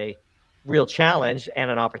is a real challenge and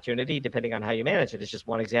an opportunity, depending on how you manage it. It's just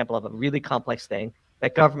one example of a really complex thing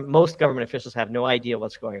that most government officials have no idea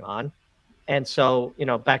what's going on. And so,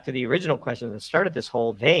 back to the original question that started this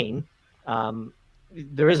whole vein,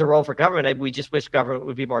 there is a role for government, and we just wish government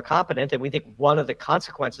would be more competent. And we think one of the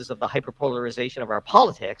consequences of the hyperpolarization of our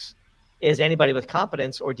politics is anybody with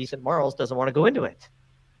competence or decent morals doesn't want to go into it.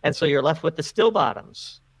 And so you're left with the still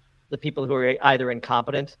bottoms, the people who are either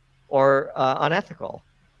incompetent or unethical.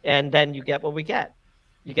 And then you get what we get.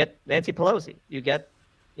 You get Nancy Pelosi. You get,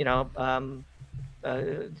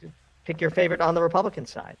 pick your favorite on the Republican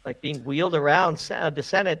side, like being wheeled around the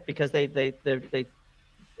Senate because they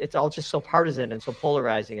it's all just so partisan and so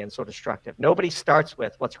polarizing and so destructive. Nobody starts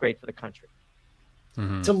with what's great for the country.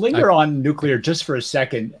 Mm-hmm. To linger on nuclear just for a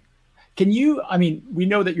second, we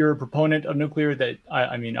know that you're a proponent of nuclear, that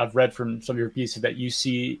I've read from some of your pieces that you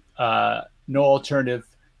see no alternative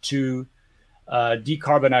to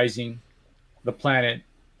decarbonizing the planet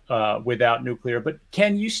without nuclear. But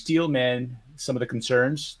can you steelman some of the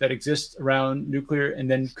concerns that exist around nuclear,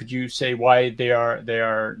 and then could you say why they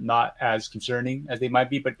are not as concerning as they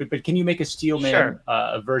might be? But can you make a steelman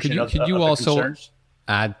version of the concerns?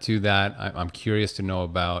 Add to that? I'm curious to know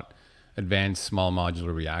about advanced small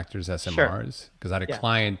modular reactors, SMRs, because I had a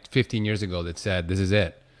client 15 years ago that said this is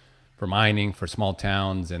it for mining, for small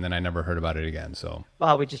towns, and then I never heard about it again. So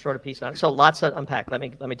we just wrote a piece on it. So lots to unpack. Let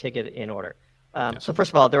me take it in order. So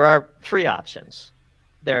first of all, there are three options.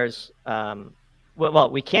 There's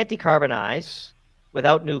we can't decarbonize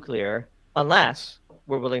without nuclear unless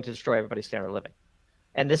we're willing to destroy everybody's standard of living.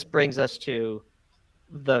 And this brings us to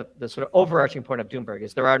the sort of overarching point of Doomberg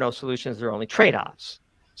is there are no solutions, there are only trade-offs.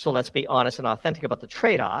 So let's be honest and authentic about the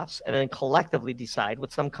trade-offs and then collectively decide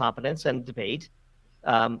with some competence and debate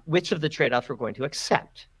which of the trade-offs we're going to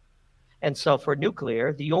accept. And so for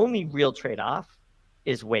nuclear, the only real trade-off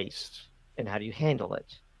is waste and how do you handle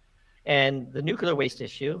it. And the nuclear waste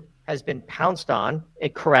issue has been pounced on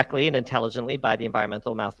correctly and intelligently by the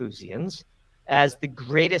environmental Malthusians as the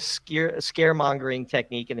greatest scaremongering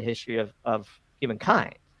technique in the history of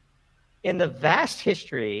humankind. In the vast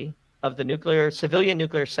history of the civilian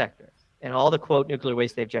nuclear sector and all the, quote, nuclear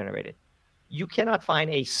waste they've generated, you cannot find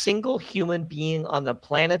a single human being on the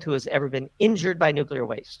planet who has ever been injured by nuclear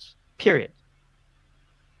waste, period.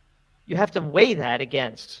 You have to weigh that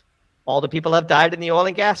against all the people have died in the oil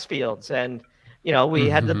and gas fields. And, we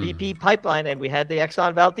had the BP pipeline and we had the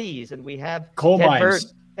Exxon Valdez and we have coal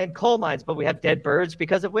mines and coal mines, but we have dead birds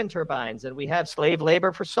because of wind turbines and we have slave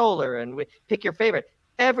labor for solar and we pick your favorite.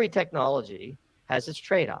 Every technology has its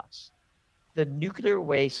trade-offs. The nuclear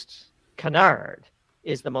waste canard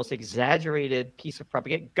is the most exaggerated piece of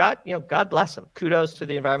propaganda. God bless them. Kudos to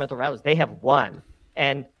the environmental rallies. They have won.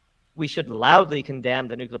 And we should loudly condemn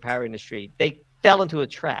the nuclear power industry. They fell into a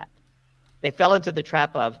trap. They fell into the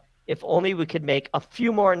trap of, if only we could make a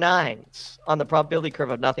few more nines on the probability curve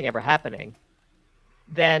of nothing ever happening,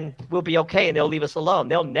 then we'll be okay and they'll leave us alone.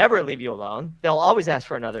 They'll never leave you alone. They'll always ask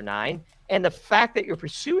for another 9. And the fact that you're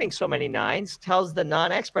pursuing so many 9s tells the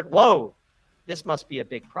non-expert, whoa, this must be a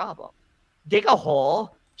big problem. Dig a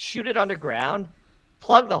hole, shoot it underground,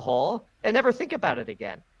 plug the hole, and never think about it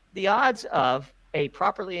again. The odds of a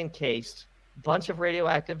properly encased bunch of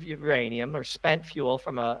radioactive uranium or spent fuel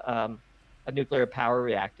from a nuclear power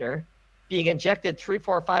reactor being injected 300,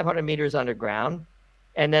 400, 500 meters underground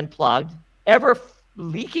and then plugged, ever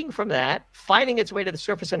leaking from that, finding its way to the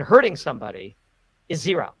surface and hurting somebody is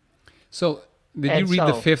 0. So did you read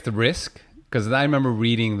The Fifth Risk? Because I remember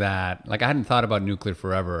reading that. Like, I hadn't thought about nuclear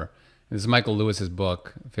forever. This is Michael Lewis's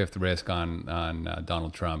book, Fifth Risk, on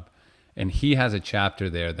Donald Trump. And he has a chapter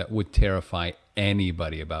there that would terrify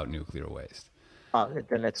anybody about nuclear waste.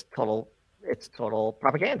 Then it's total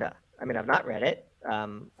propaganda. I mean, I've not read it.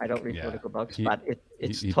 I don't read political books, but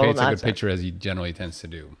it's he total paints nonsense. a good picture, as he generally tends to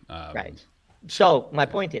do. Right. So my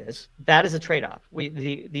point is, that is a trade-off.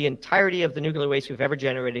 The entirety of the nuclear waste we've ever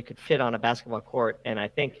generated could fit on a basketball court, and I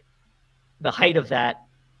think the height of that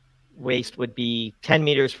waste would be 10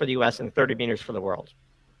 meters for the U.S. and 30 meters for the world.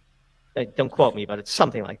 Don't quote me, but it's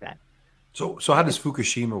something like that. So how does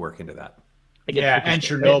Fukushima work into that? Yeah, and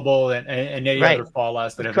Chernobyl and any other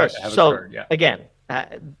fallouts that have occurred. Yeah. Again,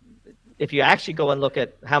 if you actually go and look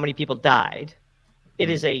at how many people died, it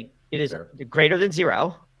is greater than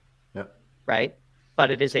 0. Yeah. Right,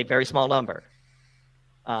 but it is a very small number.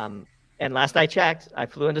 And And last I checked, I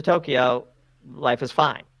flew into Tokyo, life is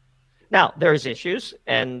fine. Now, there's issues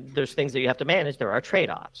and there's things that you have to manage. There are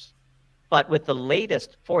trade-offs. But with the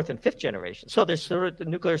latest 4th and 5th generation, so there's the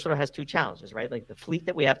nuclear sort of has two challenges, right? Like the fleet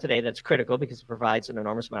that we have today, that's critical because it provides an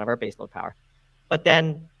enormous amount of our baseload power. But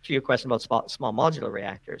then to your question about small modular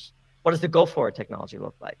reactors, what does the go-forward technology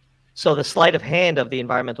look like? So the sleight of hand of the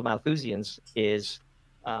environmental Malthusians is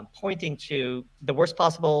pointing to the worst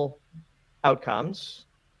possible outcomes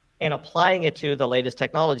and applying it to the latest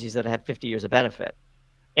technologies that have 50 years of benefit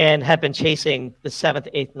and have been chasing the 7th,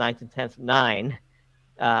 8th, 9th, and 10th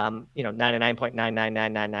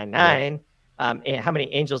 99.9999999. And how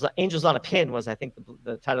many angels on a pin was, I think,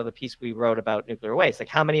 the title of the piece we wrote about nuclear waste. Like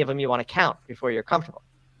how many of them you want to count before you're comfortable.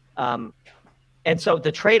 And so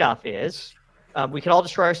the trade-off is we could all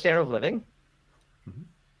destroy our standard of living,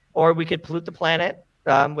 or we could pollute the planet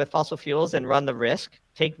with fossil fuels and run the risk,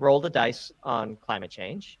 roll the dice on climate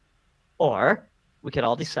change, or we could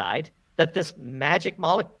all decide that this magic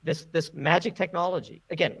this magic technology,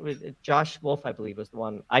 again, Josh Wolf, I believe, was the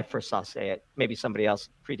one I first saw say it. Maybe somebody else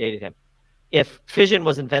predated him. If fission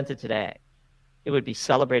was invented today, it would be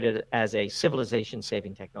celebrated as a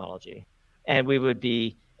civilization-saving technology, and we would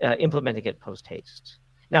be implementing it post-haste.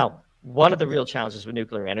 Now, one of the real challenges with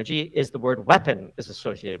nuclear energy is the word weapon is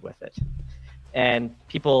associated with it. And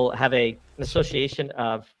people have an association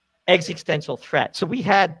of existential threat. So we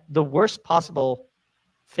had the worst possible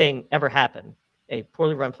thing ever happen. A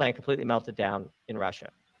poorly run plant completely melted down in Russia.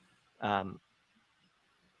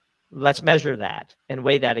 Let's measure that and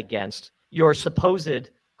weigh that against your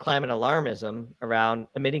supposed climate alarmism around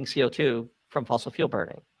emitting CO2 from fossil fuel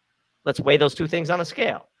burning. Let's weigh those two things on a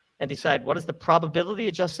scale and decide what is the probability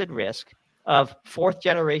adjusted risk of 4th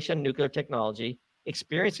generation nuclear technology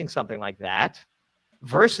experiencing something like that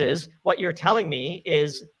versus what you're telling me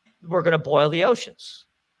is we're going to boil the oceans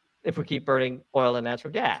if we keep burning oil and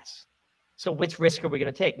natural gas. So which risk are we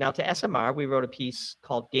going to take? Now to SMR, we wrote a piece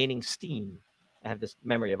called Gaining Steam. I have this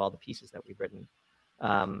memory of all the pieces that we've written,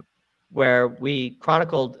 where we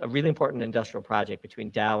chronicled a really important industrial project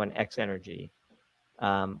between Dow and X Energy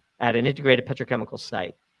at an integrated petrochemical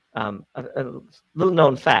site. A little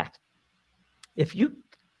known fact, if you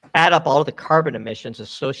add up all of the carbon emissions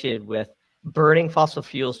associated with burning fossil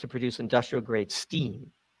fuels to produce industrial grade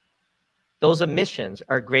steam, those emissions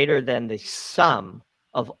are greater than the sum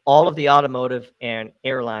of all of the automotive and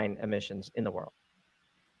airline emissions in the world.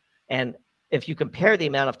 And if you compare the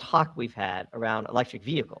amount of talk we've had around electric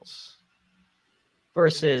vehicles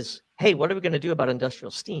versus, hey, what are we going to do about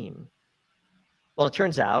industrial steam? Well, it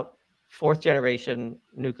turns out 4th generation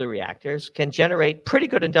nuclear reactors can generate pretty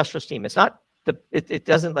good industrial steam. It's not it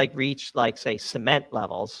doesn't like reach like say cement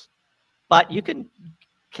levels, but you can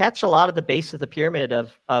catch a lot of the base of the pyramid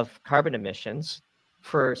of carbon emissions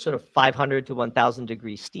for sort of 500 to 1,000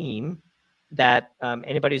 degree steam that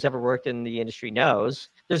anybody who's ever worked in the industry knows.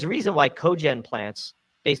 There's a reason why cogen plants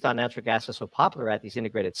based on natural gas are so popular at these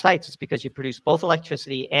integrated sites. It's because you produce both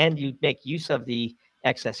electricity and you make use of the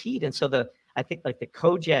excess heat. And so I think like the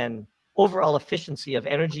cogen overall efficiency of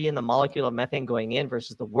energy in the molecule of methane going in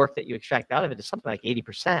versus the work that you extract out of it is something like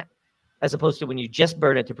 80%. As opposed to when you just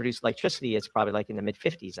burn it to produce electricity, it's probably like in the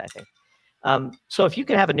mid-50s, I think. So if you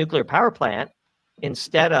can have a nuclear power plant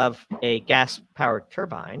instead of a gas-powered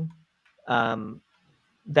turbine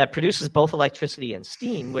that produces both electricity and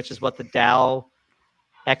steam, which is what the Dow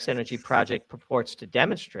X Energy project purports to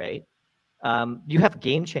demonstrate, you have a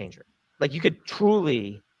game changer. Like you could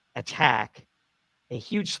truly attack a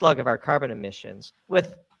huge slug of our carbon emissions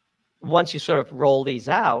with, once you sort of roll these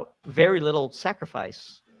out, very little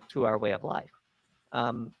sacrifice to our way of life.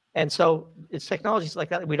 And so it's technologies like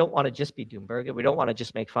that. We don't want to just be Doomberg. We don't want to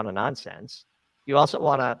just make fun of nonsense. You also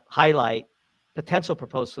want to highlight potential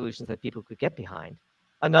proposed solutions that people could get behind.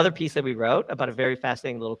 Another piece that we wrote about a very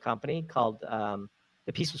fascinating little company called,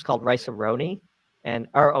 the piece was called Rice-A-Roni, and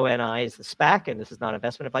RONI is the SPAC, and this is not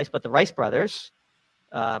investment advice, but the Rice brothers,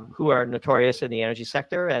 who are notorious in the energy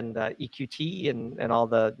sector, and EQT and all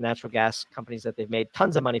the natural gas companies that they've made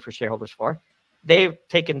tons of money for shareholders for, they've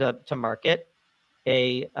taken to market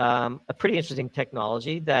a pretty interesting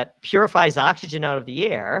technology that purifies oxygen out of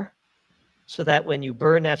the air so that when you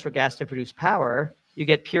burn natural gas to produce power, you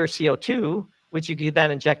get pure CO2, which you can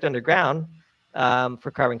then inject underground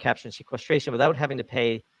for carbon capture and sequestration without having to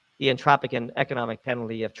pay the entropic and economic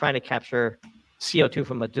penalty of trying to capture CO2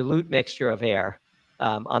 from a dilute mixture of air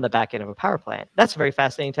on the back end of a power plant. That's a very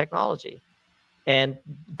fascinating technology. And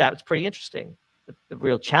that's pretty interesting. the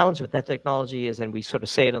real challenge with that technology is, and we sort of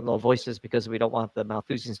say it in low voices because we don't want the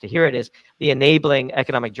Malthusians to hear it, is the enabling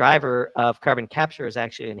economic driver of carbon capture is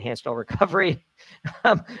actually enhanced oil recovery.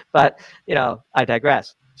 But, I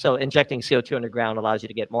digress. So injecting CO2 underground allows you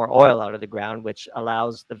to get more oil out of the ground, which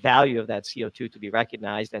allows the value of that CO2 to be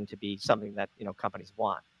recognized and to be something that, companies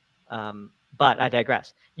want. But I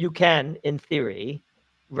digress. You can, in theory,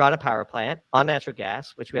 run a power plant on natural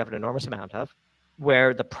gas, which we have an enormous amount of,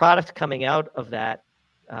 where the product coming out of that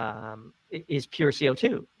is pure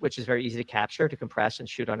CO2, which is very easy to capture, to compress, and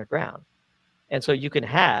shoot underground. And so you can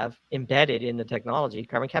have embedded in the technology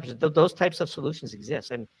carbon capture. Those types of solutions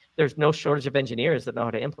exist, and there's no shortage of engineers that know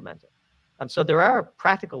how to implement it. So there are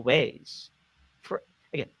practical ways.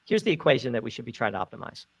 Again, here's the equation that we should be trying to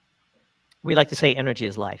optimize. We like to say energy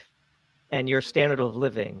is life, and your standard of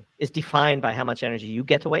living is defined by how much energy you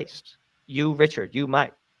get to waste. You, Richard, you,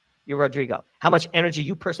 Mike, you, Rodrigo, how much energy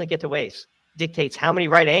you personally get to waste dictates how many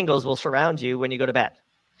right angles will surround you when you go to bed.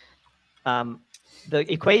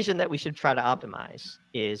 The equation that we should try to optimize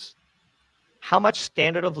is how much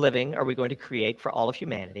standard of living are we going to create for all of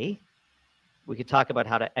humanity? We could talk about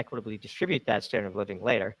how to equitably distribute that standard of living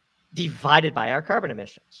later, divided by our carbon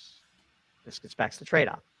emissions. This gets back to the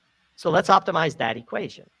trade-off. So let's optimize that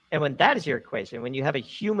equation. And when that is your equation, when you have a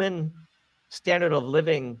human standard of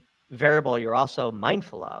living variable you're also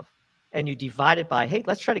mindful of, and you divide it by, hey,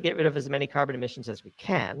 let's try to get rid of as many carbon emissions as we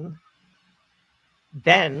can,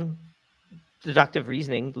 then deductive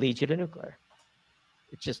reasoning leads you to nuclear.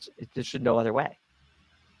 There's just no other way.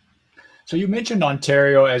 So you mentioned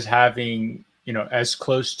Ontario as having, as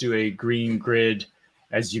close to a green grid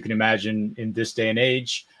as you can imagine in this day and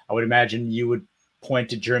age. I would imagine you would point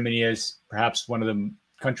to Germany as perhaps one of the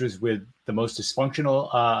countries with the most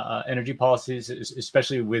dysfunctional energy policies,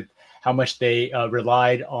 especially with how much they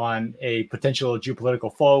relied on a potential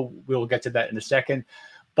geopolitical foe. We'll get to that in a second.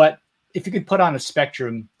 But if you could put on a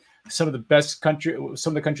spectrum, some of the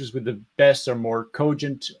countries with the best or more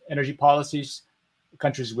cogent energy policies,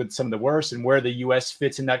 countries with some of the worst, and where the U.S.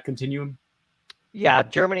 fits in that continuum? Yeah,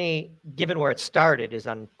 Germany, given where it started, is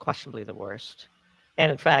unquestionably the worst.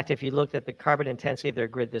 And in fact, if you looked at the carbon intensity of their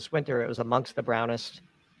grid this winter, it was amongst the brownest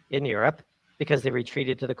in Europe because they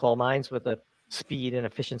retreated to the coal mines with the speed and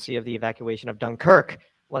efficiency of the evacuation of Dunkirk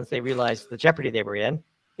once they realized the jeopardy they were in.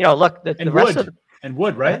 Look, the rest of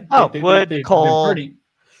wood, right? Wood, coal.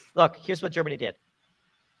 Look, here's what Germany did.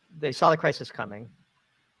 They saw the crisis coming,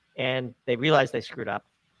 and they realized they screwed up.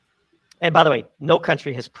 And by the way, no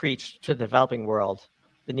country has preached to the developing world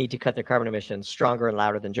the need to cut their carbon emissions stronger and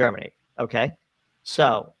louder than Germany, okay?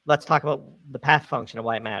 So let's talk about the path function and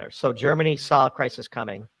why it matters. So Germany saw a crisis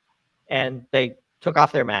coming, and they took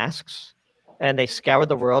off their masks, and they scoured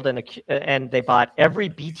the world, and they bought every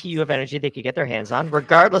BTU of energy they could get their hands on,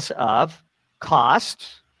 regardless of cost,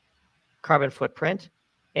 carbon footprint,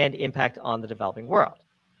 and impact on the developing world.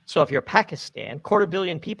 So if you're Pakistan, 250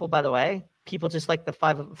 million people, by the way, people just like the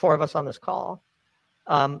four of us on this call,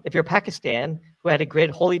 if you're Pakistan, who had a grid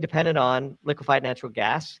wholly dependent on liquefied natural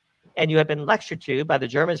gas, and you had been lectured to by the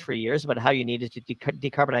Germans for years about how you needed to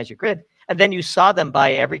decarbonize your grid, and then you saw them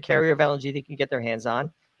buy every carrier of LNG they can get their hands on,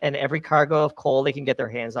 and every cargo of coal they can get their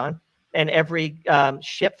hands on, and every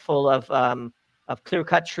ship full of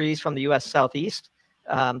clear-cut trees from the U.S. Southeast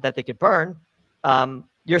that they could burn,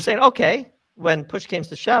 you're saying, okay, when push came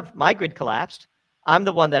to shove, my grid collapsed. I'm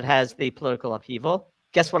the one that has the political upheaval.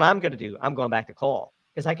 Guess what I'm going to do? I'm going back to coal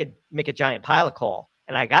because I could make a giant pile of coal,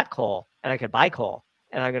 and I got coal, and I could buy coal,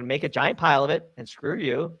 and I'm going to make a giant pile of it and screw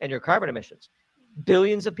you and your carbon emissions.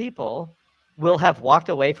 Billions of people will have walked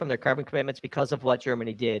away from their carbon commitments because of what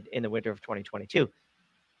Germany did in the winter of 2022,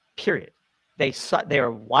 period. They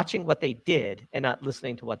are watching what they did and not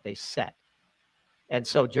listening to what they said. And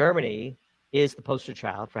so Germany is the poster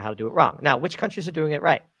child for how to do it wrong. Now, which countries are doing it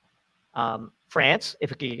right? France,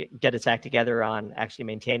 if it could get its act together on actually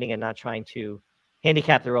maintaining and not trying to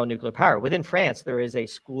handicap their own nuclear power. Within France, there is a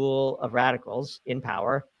school of radicals in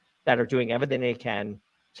power that are doing everything they can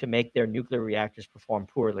to make their nuclear reactors perform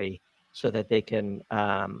poorly so that they can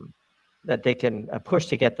push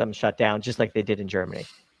to get them shut down, just like they did in Germany.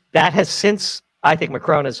 That has since, I think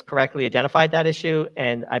Macron has correctly identified that issue,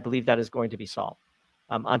 and I believe that is going to be solved.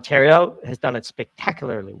 Ontario has done it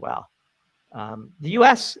spectacularly well. The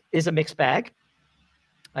U.S. is a mixed bag.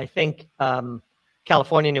 I think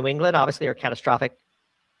California and New England obviously are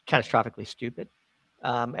catastrophically stupid.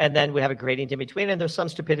 And then we have a gradient in between, and there's some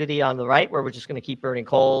stupidity on the right where we're just going to keep burning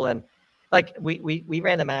coal. And like we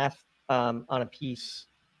ran the math on a piece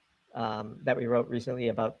that we wrote recently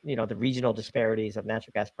about the regional disparities of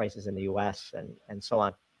natural gas prices in the U.S. and so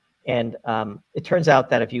on. And it turns out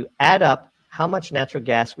that if you add up how much natural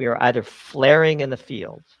gas we are either flaring in the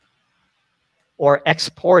field or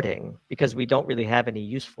exporting because we don't really have any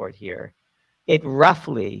use for it here, it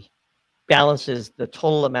roughly balances the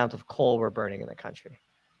total amount of coal we're burning in the country.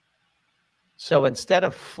 So instead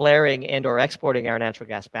of flaring and or exporting our natural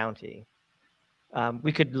gas bounty,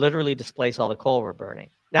 we could literally displace all the coal we're burning.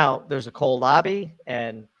 Now, there's a coal lobby,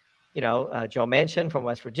 and Joe Manchin from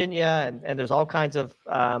West Virginia, and there's all kinds of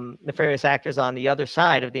nefarious actors on the other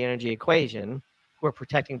side of the energy equation who are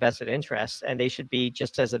protecting vested interests, and they should be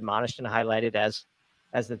just as admonished and highlighted as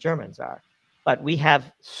the Germans are. But we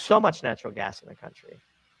have so much natural gas in the country.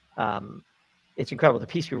 It's incredible. The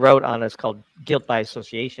piece we wrote on is called Guilt by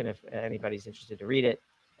Association, if anybody's interested to read it.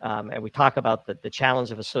 And we talk about the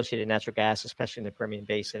challenge of associated natural gas, especially in the Permian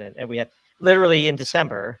Basin. And we had literally in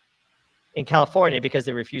December in California, because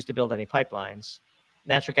they refused to build any pipelines,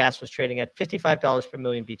 natural gas was trading at $55 per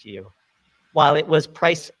million BTU, while it was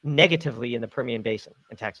priced negatively in the Permian Basin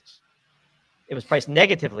in Texas. It was priced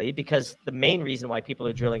negatively because the main reason why people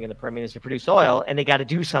are drilling in the Permian is to produce oil, and they got to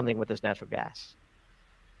do something with this natural gas.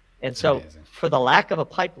 And so for the lack of a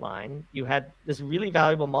pipeline, you had this really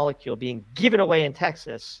valuable molecule being given away in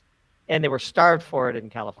Texas, and they were starved for it in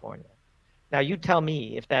California. Now, you tell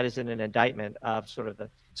me if that isn't an indictment of sort of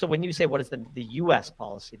so when you say what is the U.S.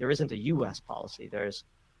 policy, there isn't a U.S. policy. There's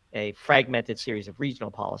a fragmented series of regional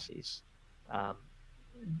policies,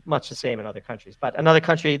 much the same in other countries. But another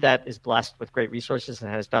country that is blessed with great resources and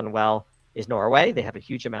has done well is Norway. They have a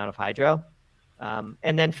huge amount of hydro.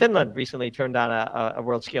 And then Finland recently turned on a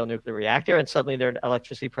world-scale nuclear reactor, and suddenly their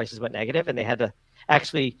electricity prices went negative, and they had to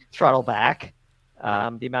actually throttle back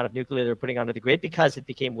the amount of nuclear they were putting onto the grid because it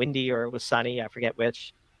became windy or it was sunny, I forget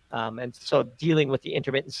which. And so dealing with the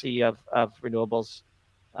intermittency of renewables.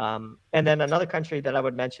 And then another country that I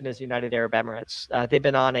would mention is United Arab Emirates. They've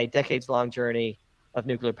been on a decades-long journey of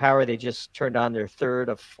nuclear power. They just turned on their third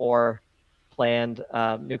of 4 planned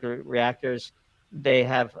nuclear reactors. They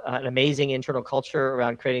have an amazing internal culture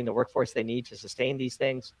around creating the workforce they need to sustain these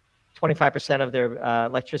things. 25% of their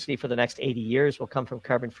electricity for the next 80 years will come from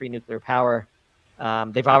carbon-free nuclear power.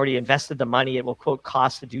 They've already invested the money it will, quote,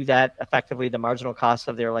 cost to do that. Effectively, the marginal cost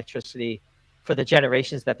of their electricity for the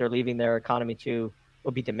generations that they're leaving their economy to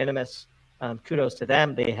will be de minimis. Kudos to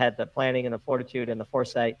them. They had the planning and the fortitude and the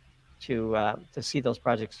foresight to see those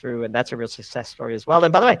projects through, and that's a real success story as well.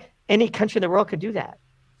 And by the way, any country in the world could do that.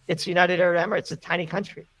 It's United Arab Emirates. It's a tiny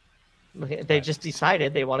country. They just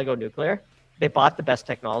decided they want to go nuclear. They bought the best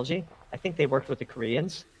technology. I think they worked with the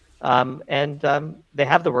Koreans. And they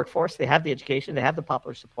have the workforce. They have the education. They have the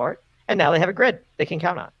popular support. And now they have a grid they can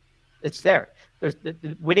count on. It's there.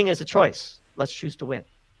 Winning is a choice. Let's choose to win.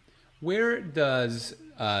 Where does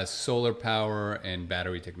solar power and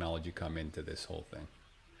battery technology come into this whole thing?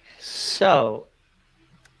 So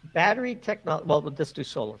battery technology, well, let's do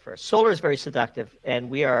solar first. Solar is very seductive, and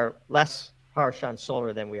we are less harsh on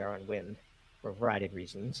solar than we are on wind for a variety of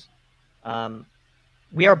reasons.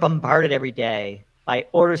 We are bombarded every day by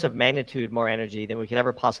orders of magnitude more energy than we could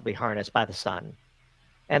ever possibly harness by the sun.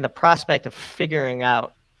 And the prospect of figuring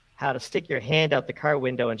out how to stick your hand out the car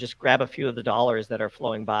window and just grab a few of the dollars that are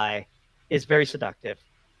flowing by is very seductive.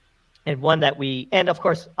 And one that and of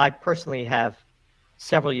course, I personally have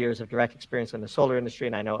several years of direct experience in the solar industry,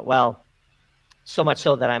 and I know it well, so much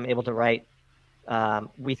so that I'm able to write,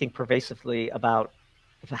 we think, pervasively about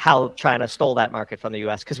how China stole that market from the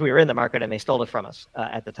US, because we were in the market and they stole it from us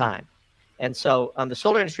at the time. And so the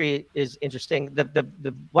solar industry is interesting.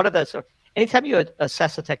 Anytime you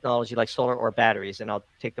assess a technology like solar or batteries, and I'll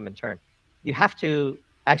take them in turn, you have to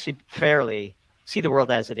actually fairly see the world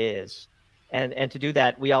as it is. And to do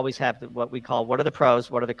that, we always have what we call, what are the pros,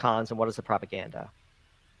 what are the cons, and what is the propaganda?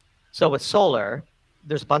 So with solar,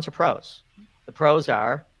 there's a bunch of pros. The pros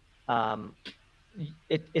are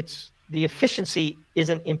it's the efficiency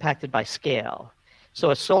isn't impacted by scale.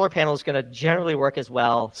 So a solar panel is going to generally work as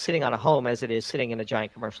well sitting on a home as it is sitting in a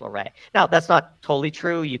giant commercial array. Now, that's not totally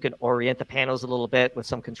true. You can orient the panels a little bit with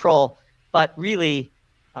some control, but really,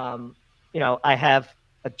 I have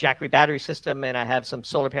a Jackery battery system and I have some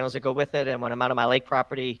solar panels that go with it. And when I'm out on my lake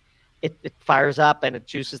property, it fires up and it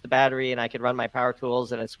juices the battery, and I can run my power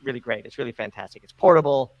tools, and it's really great. It's really fantastic. It's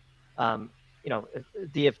portable. The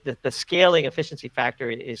scaling efficiency factor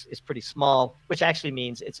is pretty small, which actually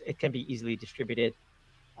means it can be easily distributed.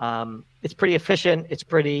 It's pretty efficient. It's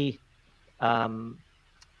pretty well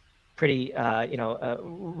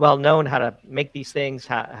known how to make these things,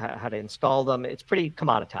 how to install them. It's pretty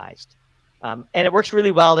commoditized, and it works really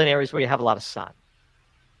well in areas where you have a lot of sun.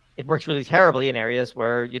 It works really terribly in areas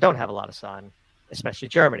where you don't have a lot of sun, especially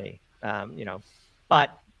Germany.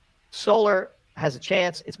 But solar has a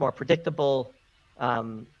chance. It's more predictable.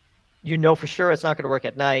 You know for sure it's not going to work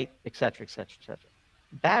at night, et cetera, et cetera, et cetera.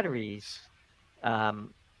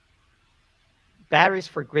 Batteries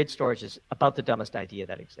for grid storage is about the dumbest idea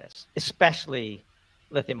that exists, especially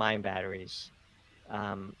lithium-ion batteries.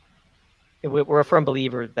 We're a firm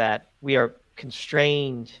believer that we are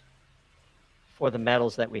constrained for the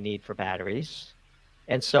metals that we need for batteries.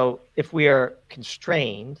 And so if we are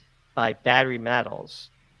constrained by battery metals,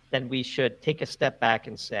 then we should take a step back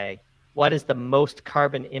and say, what is the most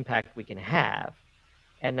carbon impact we can have?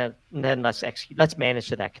 And then let's manage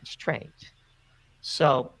to that constraint.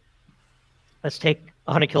 So let's take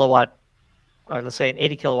 100 kilowatt, or let's say an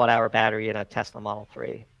 80 kilowatt hour battery in a Tesla Model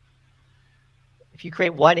 3. If you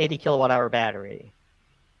create one 80 kilowatt hour battery,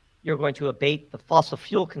 you're going to abate the fossil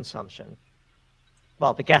fuel consumption.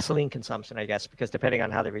 Well, the gasoline consumption, I guess, because depending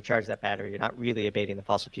on how they recharge that battery, you're not really abating the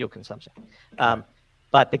fossil fuel consumption.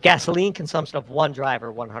 But the gasoline consumption of one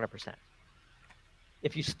driver, 100%.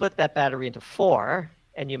 If you split that battery into 4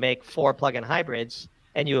 and you make 4 plug-in hybrids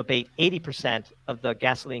and you abate 80% of the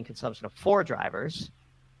gasoline consumption of 4 drivers,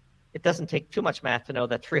 it doesn't take too much math to know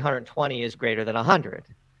that 320 is greater than 100.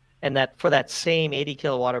 And that for that same 80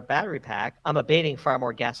 kilowatt hour battery pack, I'm abating far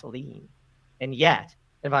more gasoline. And yet,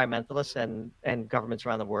 environmentalists and governments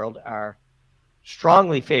around the world are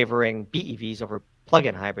strongly favoring BEVs over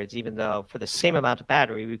plug-in hybrids, even though for the same amount of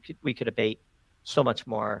battery, we could abate so much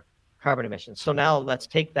more carbon emissions. So now let's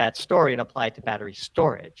take that story and apply it to battery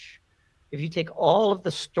storage. If you take all of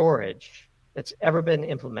the storage that's ever been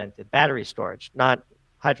implemented, battery storage, not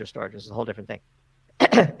hydro storage, this is a whole different thing,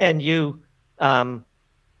 and you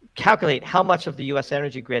calculate how much of the US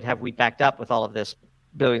energy grid have we backed up with all of this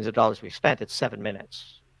billions of dollars we've spent, it's 7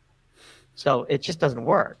 minutes. So it just doesn't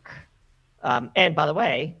work. And by the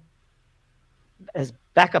way, as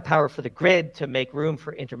backup power for the grid to make room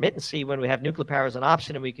for intermittency when we have nuclear power as an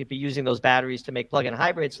option, and we could be using those batteries to make plug-in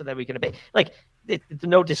hybrids so that we can abate. Like,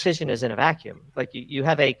 no decision is in a vacuum. Like, you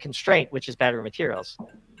have a constraint, which is battery materials.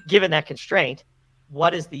 Given that constraint,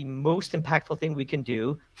 what is the most impactful thing we can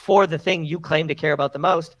do for the thing you claim to care about the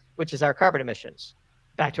most, which is our carbon emissions?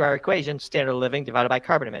 Back to our equation, standard of living divided by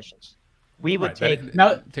carbon emissions. We would take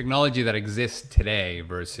technology that exists today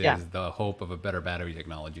versus the hope of a better battery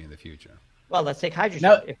technology in the future. Well, let's take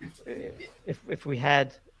hydrogen. If we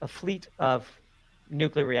had a fleet of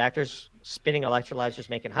nuclear reactors spinning electrolyzers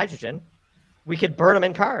making hydrogen, we could burn them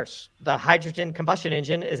in cars. The hydrogen combustion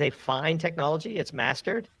engine is a fine technology. It's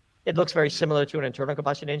mastered. It looks very similar to an internal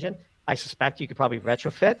combustion engine. I suspect you could probably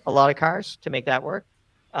retrofit a lot of cars to make that work.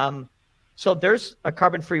 So there's a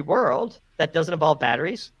carbon-free world that doesn't involve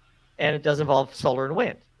batteries, and it doesn't involve solar and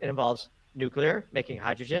wind. It involves nuclear, making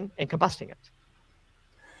hydrogen, and combusting it.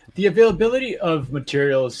 The availability of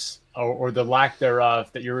materials or the lack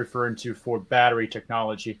thereof that you're referring to for battery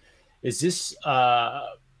technology, is this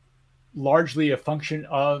largely a function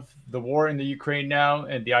of the war in the Ukraine now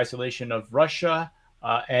and the isolation of Russia,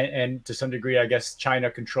 and to some degree, I guess, China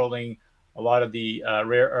controlling a lot of the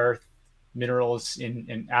rare earth minerals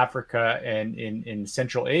in Africa and in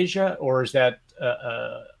Central Asia, or is that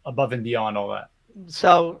above and beyond all that?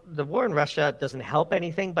 So the war in Russia doesn't help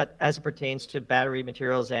anything, but as it pertains to battery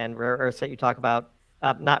materials and rare earths that you talk about,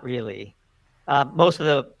 not really. Most of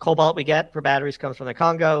the cobalt we get for batteries comes from the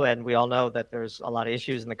Congo, and we all know that there's a lot of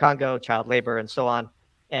issues in the Congo, child labor and so on.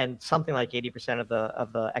 And something like 80% of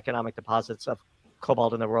the economic deposits of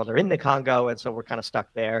cobalt in the world are in the Congo, and so we're kind of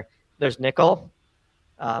stuck there. There's nickel,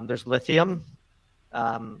 there's lithium,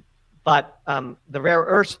 but the rare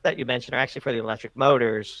earths that you mentioned are actually for the electric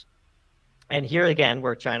motors. And here again,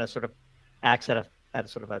 where China sort of acts at a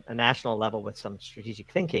sort of a national level with some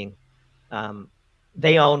strategic thinking,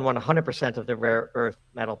 they own 100% of the rare earth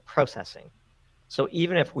metal processing. So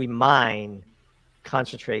even if we mine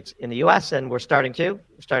concentrates in the U.S., and we're starting to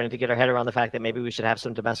get our head around the fact that maybe we should have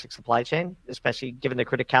some domestic supply chain, especially given the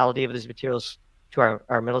criticality of these materials to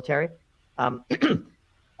our military.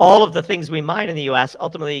 All of the things we mine in the U.S.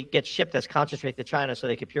 ultimately get shipped as concentrate to China so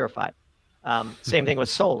they can purify it. Same thing with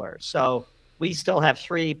solar. So we still have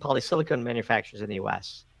 3 polysilicon manufacturers in the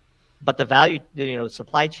U.S. But the value,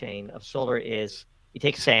 supply chain of solar is you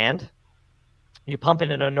take sand, you pump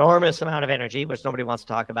in an enormous amount of energy, which nobody wants to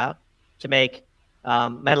talk about, to make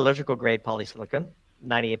metallurgical grade polysilicon,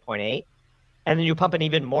 98.8. And then you pump in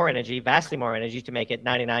even more energy, vastly more energy, to make it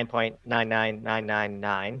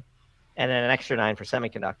 99.99999, and then an extra 9 for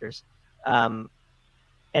semiconductors. And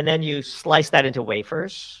then you slice that into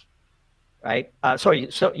wafers, right? So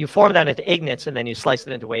you form that into ignits, and then you slice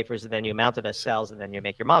it into wafers, and then you mount it as cells, and then you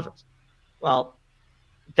make your modules. Well,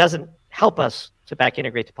 it doesn't help us to back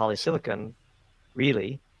integrate to polysilicon,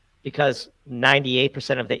 really. because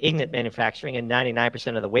 98% of the ignit manufacturing and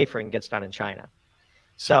 99% of the wafering gets done in China.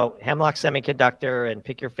 So Hemlock Semiconductor, and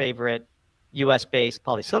pick your favorite US-based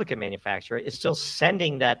polysilicon manufacturer, is still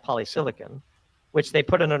sending that polysilicon, which they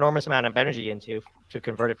put an enormous amount of energy into to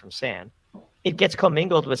convert it from sand. It gets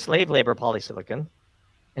commingled with slave labor polysilicon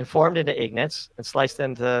and formed into ignits and sliced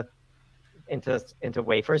into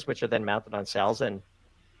wafers, which are then mounted on cells and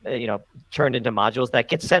turned into modules that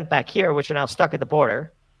get sent back here, which are now stuck at the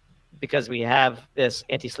border because we have this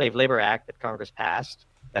Anti-Slave Labor Act that Congress passed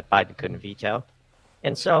that Biden couldn't veto.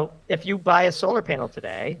 And so if you buy a solar panel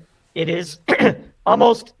today, it is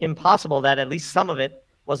almost impossible that at least some of it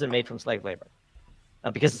wasn't made from slave labor,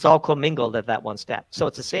 because it's all commingled at that one step. So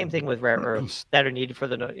it's the same thing with rare earths that are needed for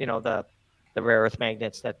the rare earth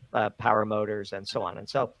magnets that power motors and so on. And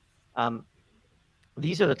so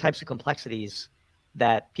these are the types of complexities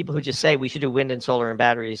that people who just say we should do wind and solar and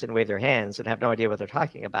batteries and wave their hands and have no idea what they're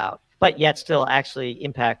talking about, but yet still actually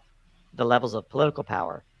impact the levels of political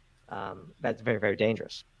power. That's very, very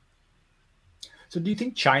dangerous. So do you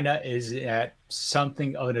think China is at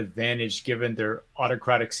something of an advantage given their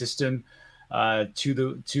autocratic system to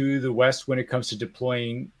the West when it comes to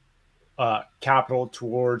deploying capital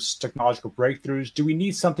towards technological breakthroughs? Do we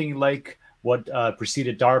need something like what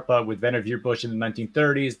preceded DARPA with Vannevar Bush in the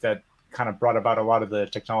 1930s that kind of brought about a lot of the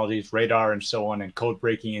technologies, radar and so on, and code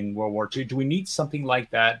breaking in World War II? Do we need something like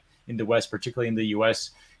that in the West, particularly in the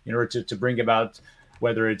US, in order to bring about,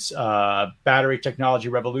 whether it's battery technology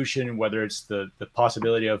revolution, whether it's the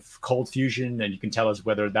possibility of cold fusion, and you can tell us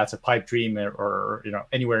whether that's a pipe dream or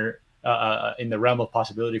anywhere in the realm of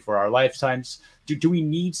possibility for our lifetimes? Do we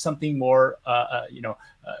need something more,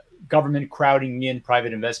 government crowding in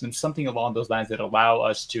private investments, something along those lines that allow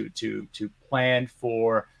us to plan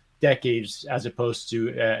for decades as opposed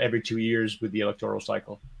to every 2 years with the electoral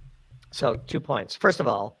cycle? So 2 points. First of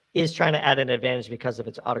all, is China at an advantage because of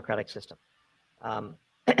its autocratic system?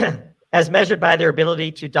 As measured by their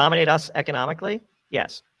ability to dominate us economically,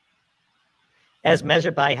 yes. As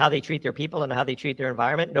measured by how they treat their people and how they treat their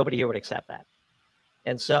environment, nobody here would accept that.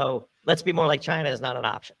 And so let's be more like China is not an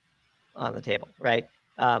option on the table, right?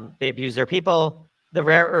 They abuse their people. The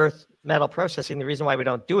rare earth metal processing, the reason why we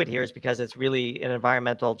don't do it here is because it's really an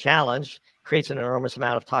environmental challenge, creates an enormous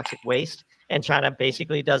amount of toxic waste, and China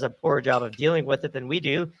basically does a poorer job of dealing with it than we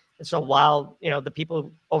do. And so while the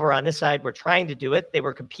people over on this side were trying to do it, they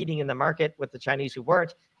were competing in the market with the Chinese who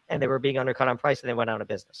weren't, and they were being undercut on price, and they went out of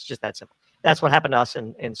business. It's just that simple. That's what happened to us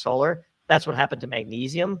in solar. That's what happened to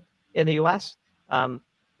magnesium in the US.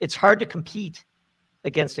 It's hard to compete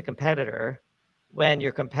against a competitor when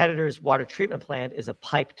your competitor's water treatment plant is a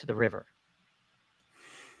pipe to the river.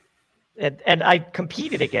 And I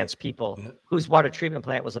competed against people whose water treatment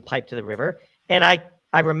plant was a pipe to the river. And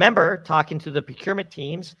I remember talking to the procurement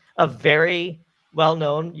teams of very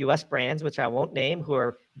well-known US brands, which I won't name, who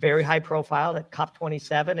are very high profile at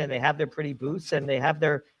COP27, and they have their pretty booths and they have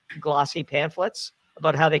their glossy pamphlets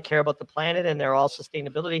about how they care about the planet and they're all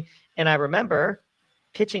sustainability. And I remember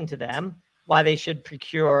pitching to them why they should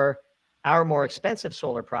procure our more expensive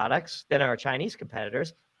solar products than our Chinese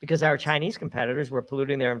competitors, because our Chinese competitors were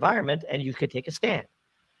polluting their environment and you could take a stand.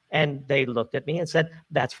 And they looked at me and said,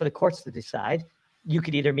 that's for the courts to decide. You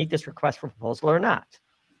could either meet this request for proposal or not.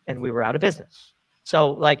 And we were out of business.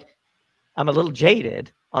 So I'm a little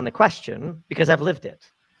jaded on the question because I've lived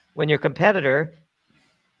it. When your competitor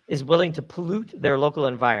is willing to pollute their local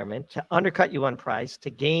environment, to undercut you on price,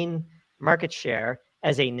 to gain market share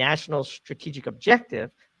as a national strategic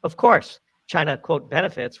objective, of course, China, quote,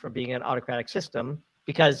 benefits from being an autocratic system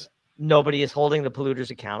because nobody is holding the polluters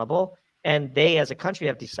accountable. And they, as a country,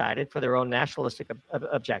 have decided for their own nationalistic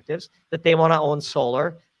objectives that they want to own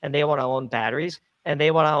solar, and they want to own batteries, and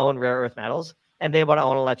they want to own rare earth metals, and they want to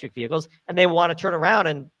own electric vehicles, and they want to turn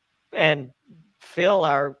around and fill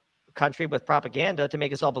our country with propaganda to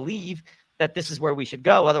make us all believe that this is where we should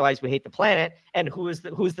go. Otherwise, we hate the planet. And who's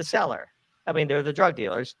the seller? I mean, they're the drug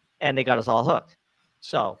dealers, and they got us all hooked.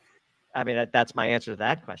 So, I mean, that's my answer to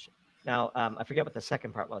that question. Now, I forget what the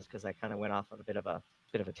second part was because I kind of went off on a bit of a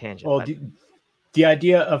tangent. Well, the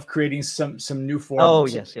idea of creating some new form. Oh,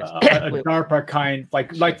 yes. A DARPA kind,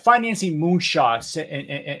 like financing moonshots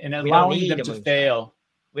and allowing them to fail.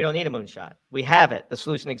 We don't need a moonshot. We have it. The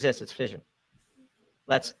solution exists. It's fission.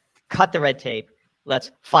 Let's cut the red tape. Let's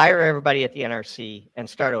fire everybody at the NRC and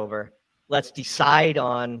start over. Let's decide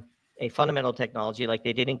on a fundamental technology like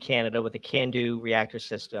they did in Canada with the CANDU reactor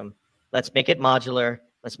system. Let's make it modular.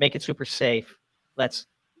 Let's make it super safe. Let's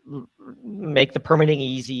make the permitting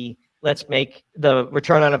easy. Let's make the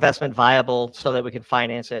return on investment viable so that we can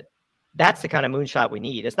finance it. That's the kind of moonshot we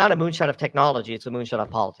need. It's not a moonshot of technology, it's a moonshot of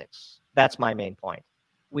politics. That's my main point.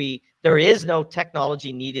 There is no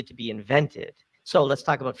technology needed to be invented. So let's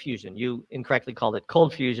talk about fusion. You incorrectly called it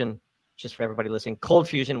cold fusion. Just for everybody listening, cold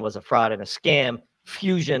fusion was a fraud and a scam.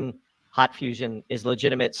 Fusion, hot fusion, is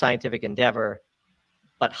legitimate scientific endeavor.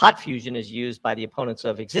 But hot fusion is used by the opponents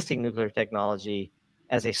of existing nuclear technology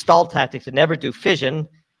as a stall tactic to never do fission.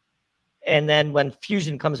 And then when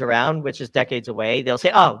fusion comes around, which is decades away, they'll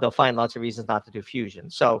say, oh, they'll find lots of reasons not to do fusion.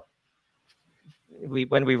 So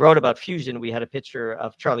when we wrote about fusion, we had a picture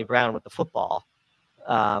of Charlie Brown with the football,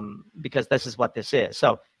 because this is what this is.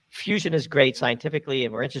 So fusion is great scientifically,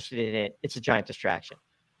 and we're interested in it. It's a giant distraction.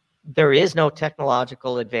 There is no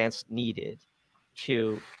technological advance needed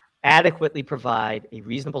to adequately provide a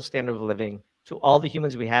reasonable standard of living to all the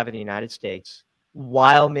humans we have in the United States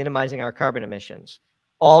while minimizing our carbon emissions.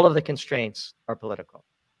 All of the constraints are political.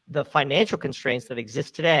 The financial constraints that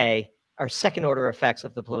exist today are second order effects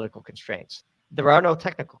of the political constraints. There are no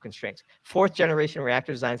technical constraints. Fourth generation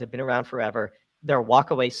reactor designs have been around forever. They're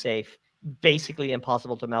walk-away safe, basically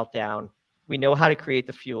impossible to melt down. We know how to create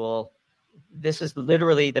the fuel. This is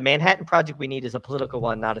literally the Manhattan Project we need is a political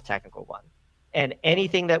one, not a technical one. And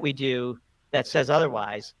anything that we do that says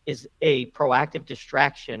otherwise is a proactive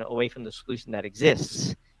distraction away from the solution that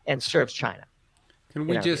exists and serves China. Can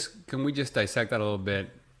we just dissect that a little bit?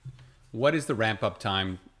 What is the ramp up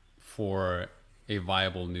time for a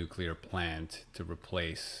viable nuclear plant to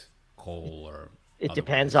replace coal or? It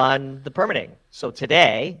depends on the permitting. So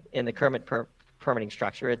today, in the current permitting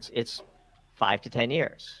structure, it's 5 to 10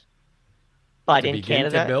 years. But in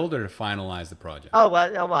Canada, to build or to finalize the project. Oh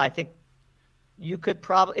well, I think you could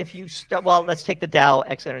probably, if you start. Well, let's take the Dow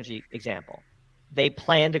X Energy example. They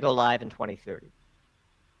plan to go live in 2030.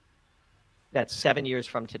 That's 7 years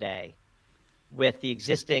from today, with the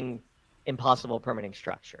existing impossible permitting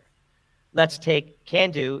structure. Let's take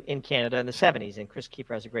CANDU in Canada in the 70s, and Chris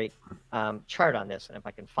Kiefer has a great chart on this, and if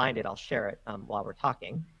I can find it, I'll share it while we're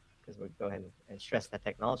talking, because we'll go ahead and stress that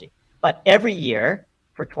technology. But every year,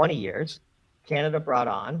 for 20 years, Canada brought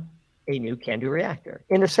on a new CANDU reactor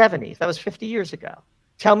in the 70s. That was 50 years ago.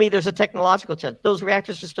 Tell me there's a technological challenge. Those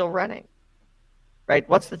reactors are still running, right?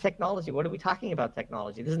 What's the technology? What are we talking about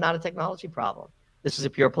technology? This is not a technology problem. This is a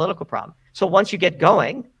pure political problem. So once you get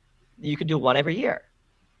going, you can do one every year.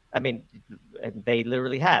 I mean, they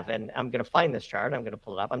literally have, and I'm going to find this chart. I'm going to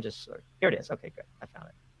pull it up. Here it is. Okay, good. I found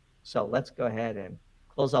it. So let's go ahead and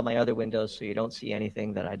close all my other windows so you don't see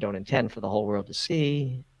anything that I don't intend for the whole world to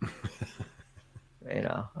see. You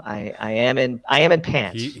know, I am in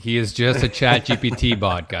pants. He is just a Chat GPT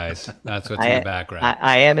bot, guys. That's what's in the background.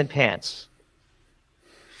 I am in pants.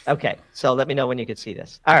 Okay, so let me know when you can see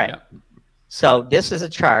this. All right. Yeah. So this is a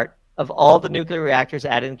chart of all the nuclear reactors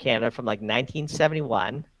added in Canada from like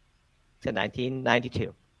 1971 to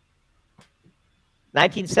 1992.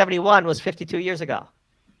 1971 was 52 years ago.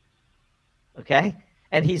 Okay?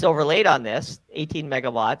 And he's overlaid on this 18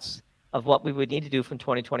 megawatts of what we would need to do from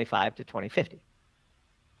 2025 to 2050.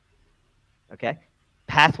 Okay?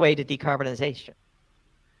 Pathway to decarbonization.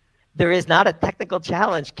 There is not a technical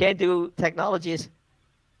challenge. CANDU technology is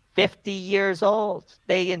 50 years old.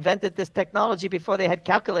 They invented this technology before they had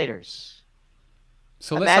calculators.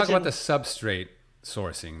 So let's talk about the substrate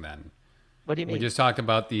sourcing then. What do you mean? We just talked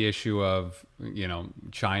about the issue of, you know,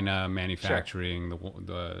 China manufacturing the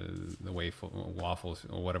waffles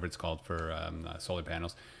or whatever it's called for solar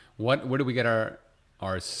panels. Where do we get our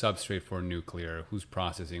substrate for nuclear? Who's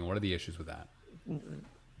processing? What are the issues with that?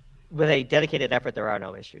 With a dedicated effort, there are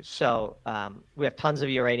no issues. So we have tons of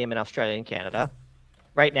uranium in Australia and Canada.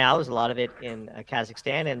 Right now, there's a lot of it in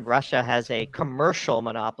Kazakhstan, and Russia has a commercial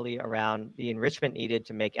monopoly around the enrichment needed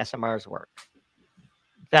to make SMRs work.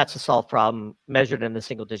 That's a solved problem measured in the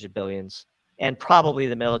single-digit billions, and probably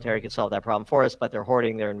the military could solve that problem for us, but they're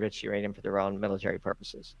hoarding their enriched uranium for their own military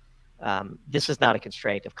purposes. This is not a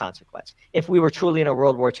constraint of consequence. If we were truly in a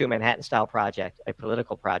World War II Manhattan-style project, a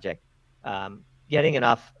political project, getting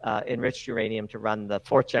enough enriched uranium to run the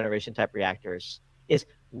fourth-generation type reactors is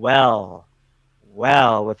well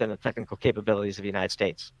within the technical capabilities of the United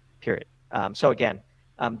States, period. So again,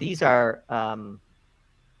 these are,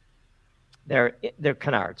 they're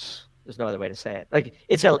canards. There's no other way to say it. Like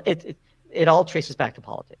it all traces back to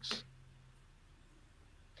politics.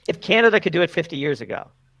 If Canada could do it 50 years ago,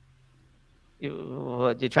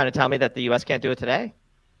 you're trying to tell me that the U.S. can't do it today?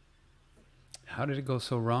 How did it go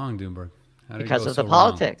so wrong, Doomberg? Because of the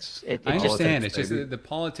politics. I understand. It's just the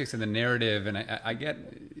politics and the narrative, and I get.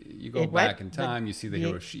 You go back in time, you see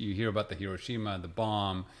you hear about the Hiroshima, the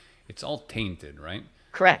bomb. It's all tainted, right?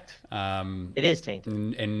 Correct. It is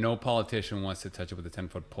tainted. And no politician wants to touch it with a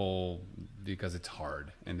 10-foot pole because it's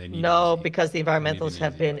hard and they need No, easy. because the environmentalists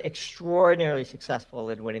have been extraordinarily successful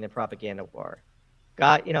in winning the propaganda war.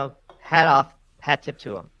 Got, hat off, hat tip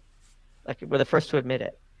to them. Like, we're the first to admit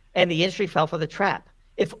it. And the industry fell for the trap.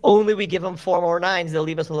 If only we give them 4 more 9s, they'll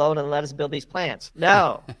leave us alone and let us build these plants.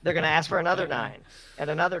 No, they're going to ask for another 9 and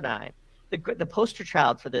another 9. The poster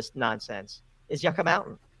child for this nonsense is Yucca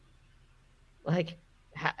Mountain. Like,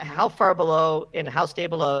 how far below and how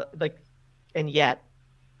stable, and yet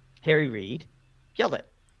Harry Reid killed it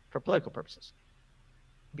for political purposes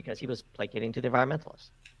because he was placating to the environmentalists.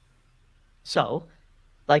 So,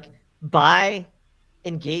 by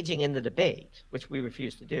engaging in the debate, which we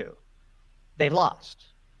refuse to do, they've lost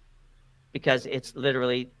because it's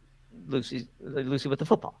literally Lucy with the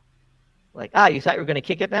football. You thought you were going to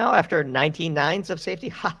kick it now after 19 9s of safety?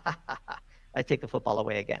 Ha, ha, ha, ha. I take the football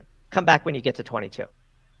away again. Come back when you get to 22.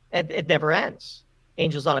 And it never ends.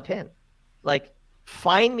 Angels on a pin.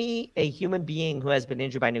 Find me a human being who has been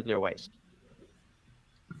injured by nuclear waste.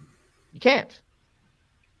 You can't.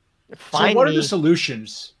 So what are the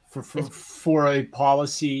solutions for a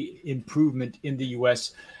policy improvement in the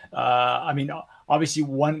U.S.? Obviously,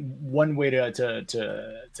 one way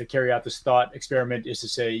to carry out this thought experiment is to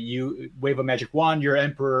say you wave a magic wand, you're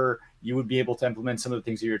emperor, you would be able to implement some of the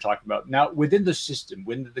things that you're talking about. Now, within the system,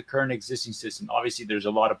 within the current existing system, obviously there's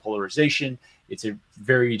a lot of polarization. It's a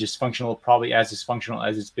very dysfunctional, probably as dysfunctional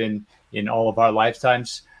as it's been in all of our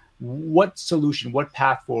lifetimes. What solution, what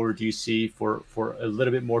path forward do you see for a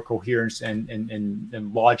little bit more coherence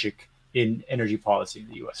and logic in energy policy in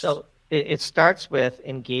the U.S.? So it starts with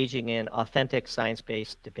engaging in authentic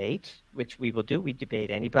science-based debate, which we will do. We debate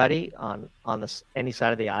anybody on any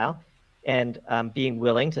side of the aisle, and being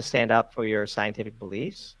willing to stand up for your scientific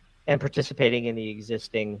beliefs and participating in the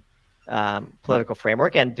existing political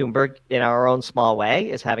framework. And Doomberg, in our own small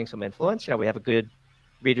way, is having some influence. We have a good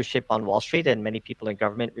readership on Wall Street, and many people in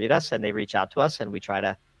government read us, and they reach out to us, and we try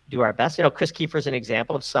to do our best. Chris Kiefer is an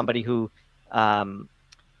example of somebody who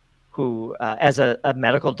as a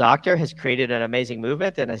medical doctor, has created an amazing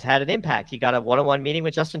movement and has had an impact. He got a one-on-one meeting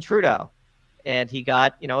with Justin Trudeau, and he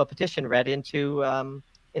got a petition read into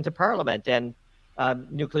Parliament. And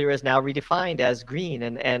nuclear is now redefined as green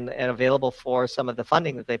and available for some of the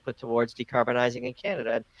funding that they put towards decarbonizing in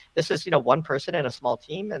Canada. And this is one person and a small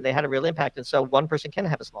team, and they had a real impact. And so one person can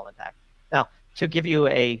have a small impact. Now, to give you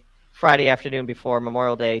a Friday afternoon before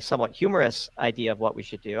Memorial Day, somewhat humorous idea of what we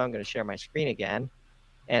should do, I'm going to share my screen again.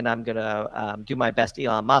 And I'm going to do my best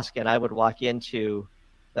Elon Musk, and I would walk into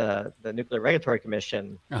the Nuclear Regulatory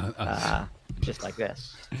Commission just like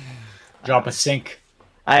this. Drop a sink.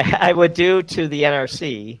 I would do to the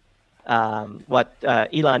NRC what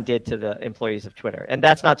Elon did to the employees of Twitter. And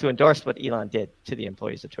that's not to endorse what Elon did to the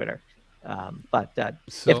employees of Twitter. But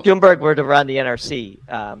if Doomberg were to run the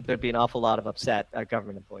NRC, there'd be an awful lot of upset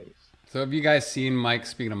government employees. So have you guys seen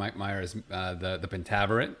speaking of Mike Myers, the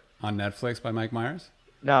Pentaverate on Netflix by Mike Myers?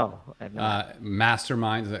 No, I've not.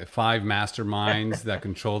 Masterminds, 5 masterminds that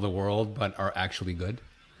control the world but are actually good.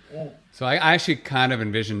 Yeah. So I actually kind of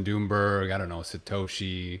envision Doomberg, I don't know,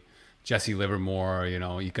 Satoshi, Jesse Livermore,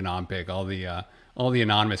 Economic, all the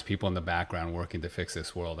anonymous people in the background working to fix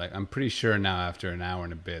this world. I'm pretty sure now after an hour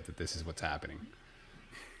and a bit that this is what's happening.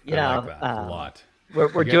 I like that a lot.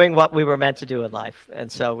 We're doing what we were meant to do in life,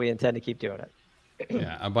 and so we intend to keep doing it.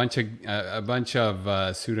 Yeah, a bunch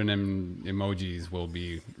of pseudonym emojis will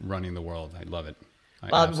be running the world. I love it.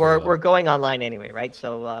 We're going online anyway, right?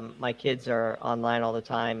 So my kids are online all the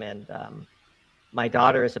time, and my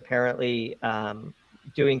daughter is apparently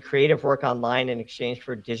doing creative work online in exchange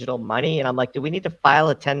for digital money. And I'm like, do we need to file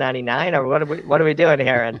a 1099 or what are we doing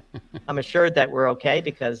here? And I'm assured that we're okay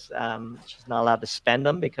because she's not allowed to spend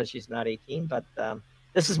them because she's not 18. But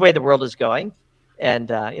this is the way the world is going. And,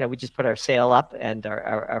 we just put our sail up and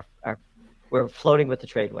we're floating with the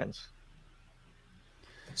trade winds.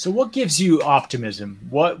 So what gives you optimism?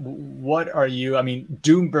 What are you? I mean,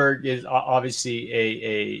 Doomberg is obviously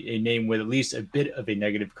a name with at least a bit of a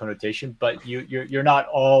negative connotation, but you're not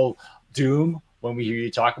all doom when we hear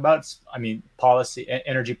you talk about. I mean,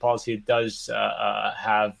 energy policy does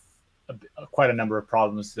have quite a number of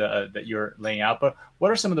problems that you're laying out. But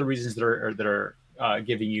what are some of the reasons that are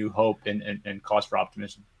giving you hope and cause for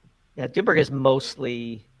optimism? Yeah, Doomberg is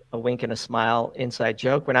mostly a wink and a smile inside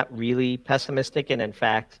joke. We're not really pessimistic. And in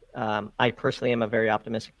fact, I personally am a very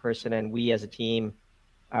optimistic person, and we as a team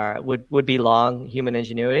would be long human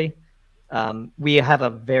ingenuity. We have a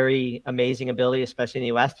very amazing ability, especially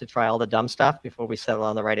in the US, to try all the dumb stuff before we settle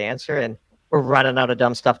on the right answer. And we're running out of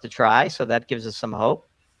dumb stuff to try. So that gives us some hope.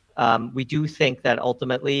 We do think that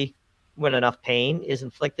ultimately, when enough pain is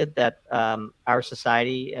inflicted, that our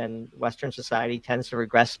society and Western society tends to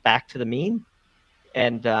regress back to the mean.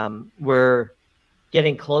 And we're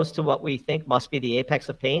getting close to what we think must be the apex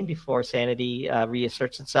of pain before sanity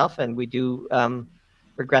reasserts itself, and we do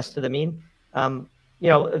regress to the mean.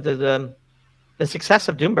 The success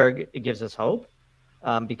of Doomberg, it gives us hope,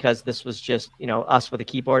 because this was just us with a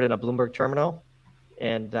keyboard and a Bloomberg terminal,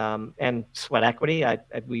 and sweat equity.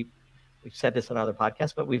 We've said this on other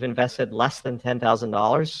podcasts, but we've invested less than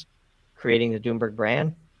 $10,000 creating the Doomberg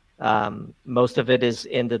brand. Most of it is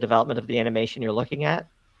in the development of the animation you're looking at.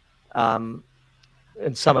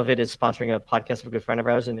 And some of it is sponsoring a podcast of a good friend of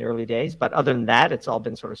ours in the early days. But other than that, it's all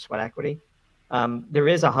been sort of sweat equity. There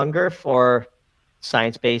is a hunger for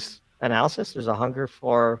science-based analysis. There's a hunger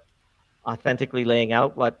for authentically laying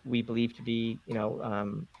out what we believe to be,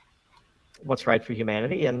 what's right for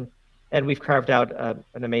humanity. And we've carved out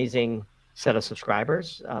an amazing set of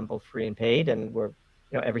subscribers, both free and paid, and we're,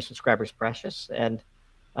 every subscriber is precious. And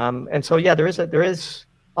so, yeah, there is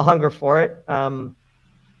a hunger for it. And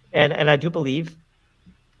I do believe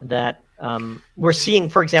that we're seeing,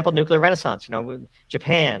 for example, nuclear renaissance, with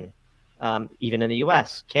Japan, even in the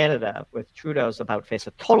US, Canada, with Trudeau's about-face,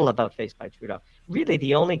 a total about-face by Trudeau. Really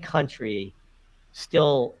the only country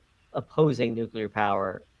still opposing nuclear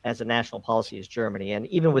power as a national policy is Germany. And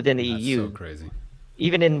even within the EU, so crazy.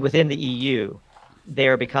 Within the EU,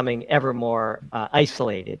 they're becoming ever more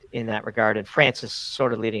isolated in that regard. And France is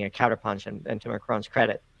sort of leading a counterpunch, and to Macron's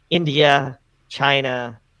credit. India,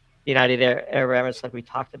 China, the United Arab Emirates, like we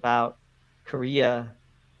talked about, Korea,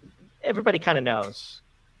 everybody kind of knows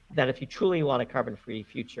that if you truly want a carbon-free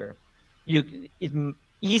future, it's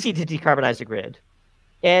easy to decarbonize the grid,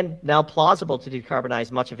 and now plausible to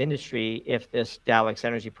decarbonize much of industry if this Dow-X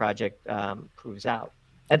energy project proves out,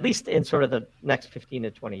 at least in sort of the next 15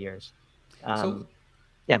 to 20 years. So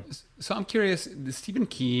I'm curious, Stephen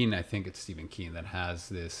Keen, I think it's Stephen Keen that has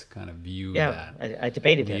this kind of view that I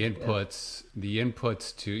debated the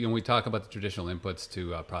inputs to, we talk about the traditional inputs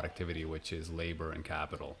to productivity, which is labor and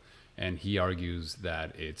capital. And he argues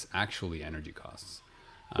that it's actually energy costs.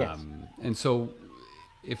 Yes. And so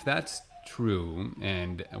if that's true,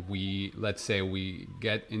 and let's say we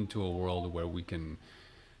get into a world where we can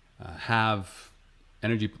have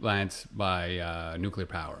energy plants by nuclear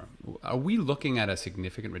power, are we looking at a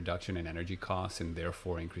significant reduction in energy costs and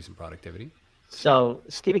therefore increase in productivity? So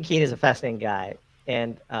Stephen Keen is a fascinating guy,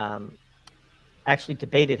 and actually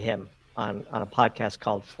debated him on a podcast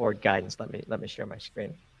called Forward Guidance. Let me share my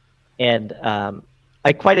screen. And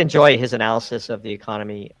I quite enjoy his analysis of the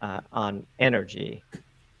economy on energy,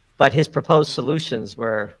 but his proposed solutions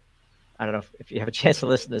were, I don't know if you have a chance to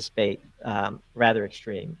listen to this debate, rather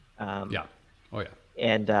extreme. Yeah. Oh yeah.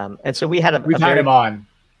 And so we've had him on.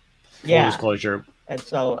 Full disclosure. And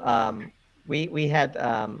so we had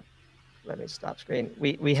let me stop screen.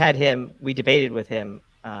 We had him. We debated with him,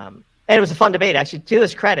 and it was a fun debate. Actually, to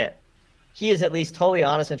his credit, he is at least totally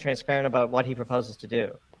honest and transparent about what he proposes to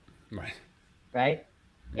do. Right. Right.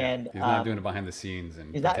 Yeah. And he's not doing it behind the scenes,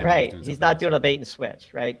 and he's not right. He's not doing a bait and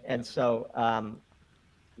switch. Right. And so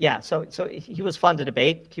so he was fun to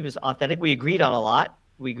debate. He was authentic. We agreed on a lot.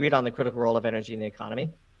 We agreed on the critical role of energy in the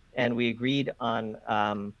economy, and we agreed on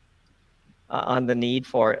the need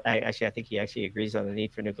for, I think he actually agrees on the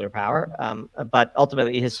need for nuclear power. But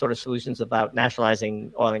ultimately, his sort of solutions about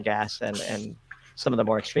nationalizing oil and gas and some of the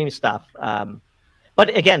more extreme stuff.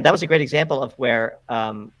 But again, that was a great example of where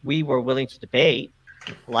we were willing to debate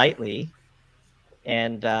politely,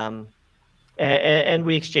 and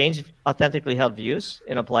we exchanged authentically held views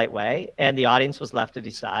in a polite way, and the audience was left to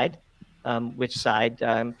decide which side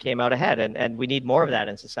came out ahead. And we need more of that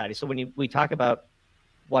in society. So when we talk about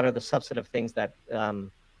what are the substantive things that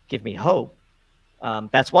give me hope,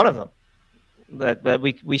 that's one of them. That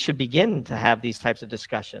we should begin to have these types of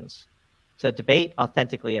discussions, to debate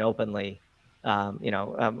authentically and openly, what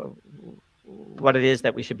it is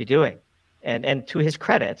that we should be doing. And to his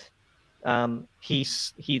credit,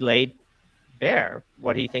 he laid bare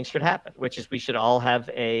what he thinks should happen, which is we should all have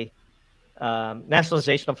a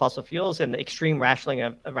nationalization of fossil fuels and extreme rationing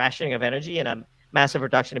of energy, and a massive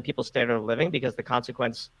reduction in people's standard of living, because the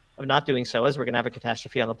consequence of not doing so is we're going to have a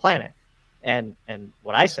catastrophe on the planet. And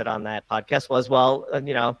what I said on that podcast was, well,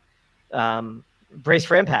 brace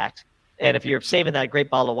for impact. And if you're saving that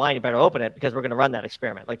great bottle of wine, you better open it, because we're going to run that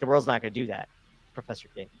experiment. Like, the world's not going to do that, Professor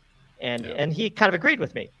King. And he kind of agreed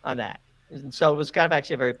with me on that. And so it was kind of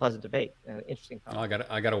actually a very pleasant debate, interesting thought.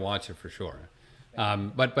 I got to watch it for sure.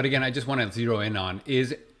 But again, I just want to zero in on,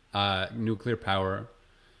 is nuclear power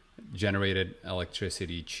generated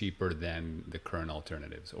electricity cheaper than the current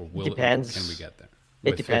alternatives, or Depends. can we get there?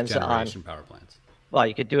 It depends fifth generation power plants. Well,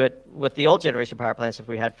 you could do it with the old generation power plants if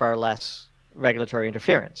we had far less regulatory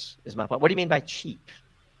interference, is my point. What do you mean by cheap?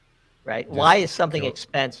 Right? Why is something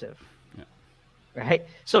expensive? Yeah. Right?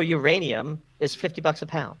 So uranium is $50 a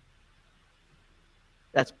pound.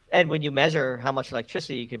 And when you measure how much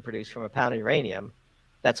electricity you can produce from a pound of uranium,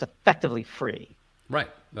 that's effectively free. Right.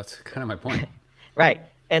 That's kind of my point. Right.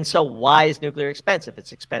 And so why is nuclear expensive?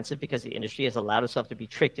 It's expensive because the industry has allowed itself to be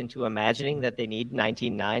tricked into imagining that they need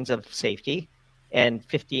 19 nines of safety and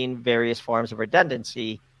 15 various forms of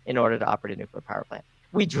redundancy in order to operate a nuclear power plant.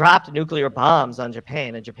 We dropped nuclear bombs on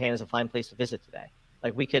Japan, and Japan is a fine place to visit today.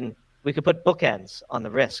 Like we could put bookends on the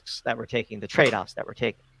risks that we're taking, the trade-offs that we're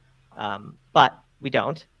taking, but we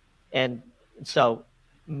don't. And so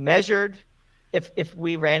measured, if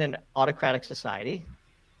we ran an autocratic society,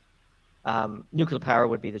 nuclear power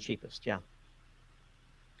would be the cheapest. Yeah.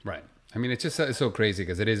 Right. I mean, it's just it's so crazy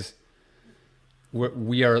because it is.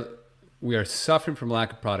 We are suffering from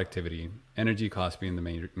lack of productivity, energy costs being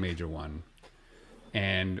the major one,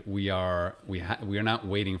 and we are not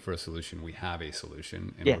waiting for a solution. We have a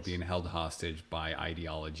solution, and we're being held hostage by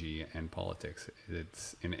ideology and politics.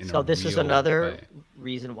 It's so this is another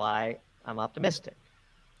reason why I'm optimistic,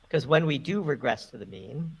 because when we do regress to the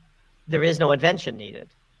mean, there is no invention needed.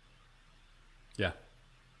 Yeah.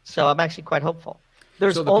 So I'm actually quite hopeful.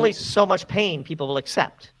 There's only so much pain people will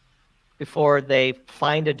accept before they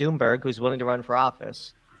find a Doomberg who's willing to run for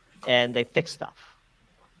office and they fix stuff.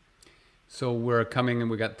 So we're coming, and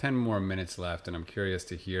we got 10 more minutes left, and I'm curious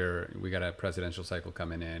to hear, we got a presidential cycle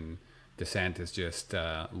coming in. DeSantis just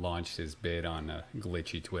launched his bid on a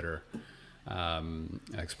glitchy Twitter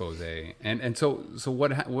expose. And so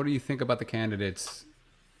what do you think about the candidates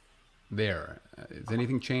there? Has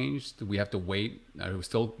anything changed? Do we have to wait? Are we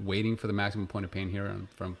still waiting for the maximum point of pain here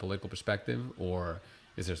from a political perspective, or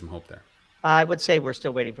is there some hope there? I would say we're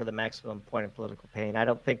still waiting for the maximum point of political pain. I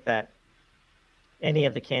don't think that any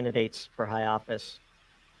of the candidates for high office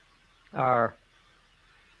are,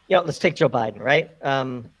 let's take Joe Biden, right?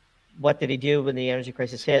 What did he do when the energy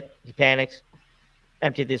crisis hit? He panicked,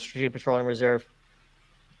 emptied the Strategic Petroleum Reserve,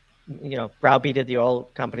 browbeated the oil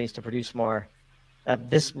companies to produce more.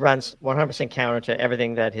 This runs 100% counter to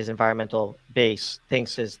everything that his environmental base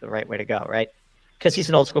thinks is the right way to go, right? Because he's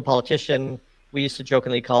an old school politician. We used to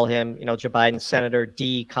jokingly call him, Joe Biden, Senator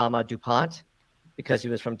D, DuPont, because he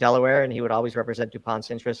was from Delaware and he would always represent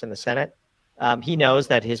DuPont's interests in the Senate. He knows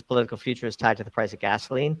that his political future is tied to the price of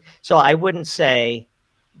gasoline. So I wouldn't say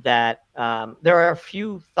that there are a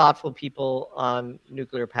few thoughtful people on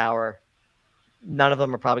nuclear power. None of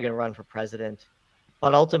them are probably going to run for president.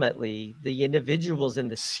 But ultimately, the individuals in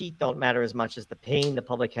the seat don't matter as much as the pain the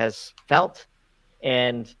public has felt.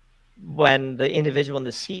 And when the individual in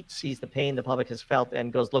the seat sees the pain the public has felt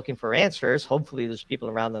and goes looking for answers, hopefully there's people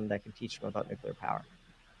around them that can teach them about nuclear power.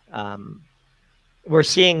 We're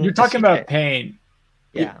seeing... You're talking about pain.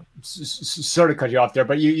 Yeah. Sort of cut you off there,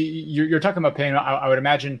 but you're talking about pain. I would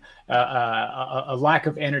imagine a lack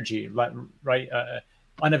of energy, right?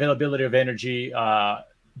 Unavailability of energy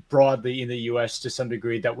broadly in the U.S. to some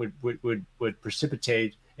degree that would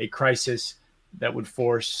precipitate a crisis that would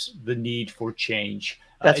force the need for change.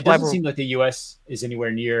 It doesn't seem like the U.S. is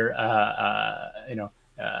anywhere near,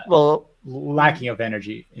 lacking of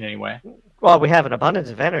energy in any way. Well, we have an abundance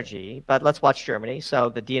of energy, but let's watch Germany. So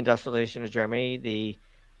the deindustrialization of Germany,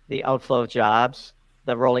 the outflow of jobs,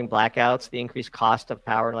 the rolling blackouts, the increased cost of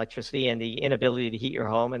power and electricity, and the inability to heat your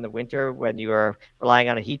home in the winter when you are relying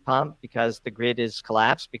on a heat pump because the grid is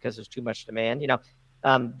collapsed because there's too much demand.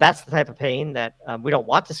 That's the type of pain that we don't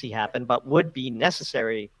want to see happen, but would be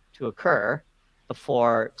necessary to occur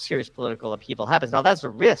before serious political upheaval happens. Now, that's a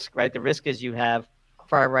risk, right? The risk is you have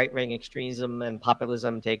far right-wing extremism and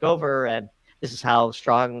populism take over, and this is how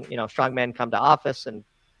strong men come to office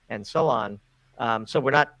and so on. So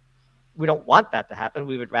we don't want that to happen.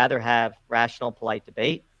 We would rather have rational, polite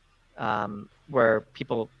debate where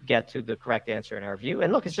people get to the correct answer in our view.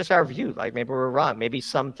 And look, it's just our view. Like maybe we're wrong. Maybe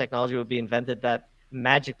some technology will be invented that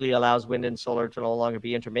magically allows wind and solar to no longer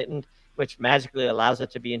be intermittent, which magically allows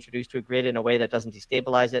it to be introduced to a grid in a way that doesn't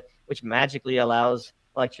destabilize it, which magically allows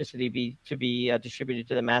electricity to be distributed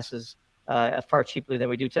to the masses far cheaply than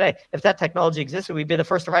we do today. If that technology existed, we'd be the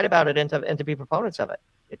first to write about it and to be proponents of it.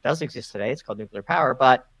 It does exist today. It's called nuclear power.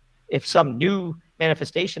 But if some new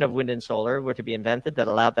manifestation of wind and solar were to be invented that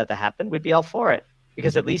allowed that to happen, we'd be all for it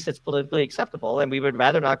because at least it's politically acceptable. And we would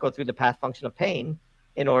rather not go through the path function of pain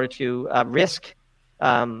in order to risk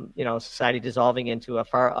society dissolving into a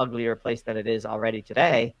far uglier place than it is already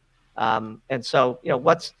today. And so,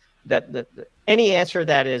 any answer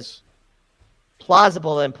that is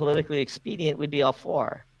plausible and politically expedient, we'd be all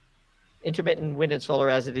for. Intermittent wind and solar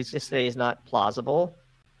as it exists today is not plausible.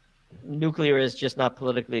 Nuclear is just not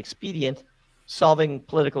politically expedient. Solving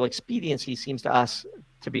political expediency seems to us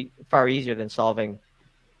to be far easier than solving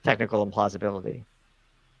technical implausibility.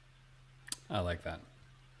 I like that.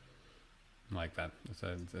 It's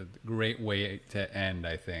a great way to end,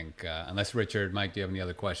 I think. Unless Richard, Mike, do you have any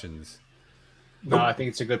other questions? No, I think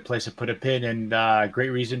it's a good place to put a pin, and great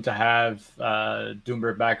reason to have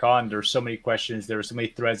Doomberg back on. There are so many questions. There are so many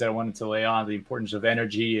threads that I wanted to lay on the importance of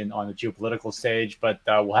energy and on the geopolitical stage, but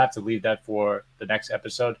we'll have to leave that for the next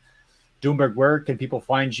episode. Doomberg, where can people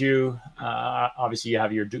find you? Obviously, you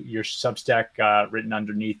have your Substack written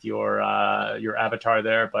underneath your avatar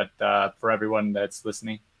there, but for everyone that's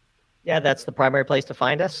listening. Yeah, that's the primary place to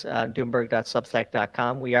find us,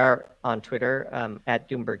 doomberg.substack.com. We are on Twitter at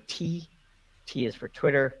DoombergT. T is for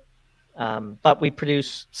Twitter. But we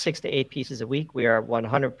produce 6 to 8 pieces a week. We are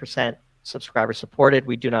 100% subscriber supported.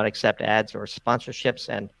 We do not accept ads or sponsorships.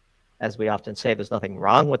 And as we often say, there's nothing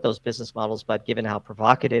wrong with those business models. But given how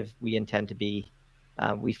provocative we intend to be,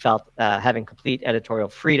 we felt having complete editorial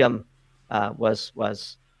freedom was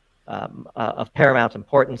of paramount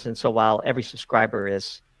importance. And so while every subscriber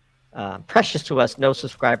is precious to us, no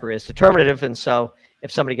subscriber is determinative. And so if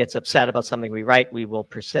somebody gets upset about something we write, we will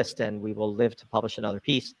persist and we will live to publish another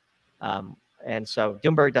piece. And so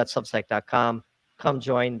doomberg.substack.com, come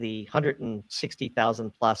join the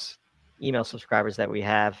 160,000 plus email subscribers that we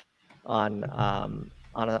have on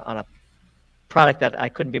a product that I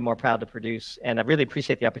couldn't be more proud to produce. And I really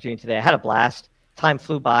appreciate the opportunity today. I had a blast. Time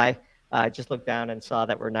flew by. I just looked down and saw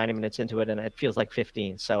that we're 90 minutes into it, and it feels like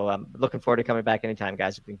 15. So I'm looking forward to coming back anytime,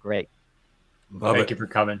 guys. It's been great. Thank you for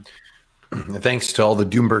coming. Thanks to all the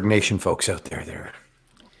Doomberg Nation folks out there. They're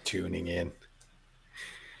tuning in.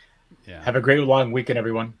 Yeah. Have a great long weekend,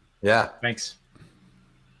 everyone. Yeah. Thanks.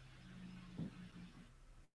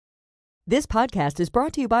 This podcast is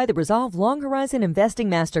brought to you by the Resolve Long Horizon Investing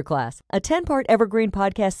Masterclass, a 10-part evergreen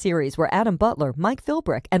podcast series where Adam Butler, Mike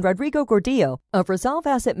Philbrick, and Rodrigo Gordillo of Resolve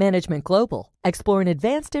Asset Management Global explore an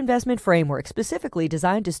advanced investment framework specifically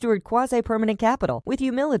designed to steward quasi-permanent capital with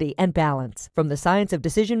humility and balance. From the science of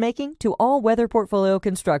decision-making to all-weather portfolio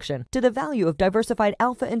construction to the value of diversified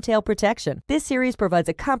alpha and tail protection, this series provides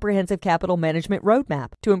a comprehensive capital management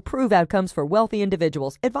roadmap to improve outcomes for wealthy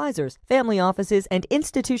individuals, advisors, family offices, and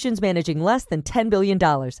institutions managing less than $10 billion.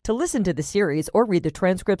 To listen to the series or read the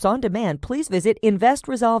transcripts on demand, please visit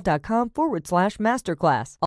investresolve.com/masterclass.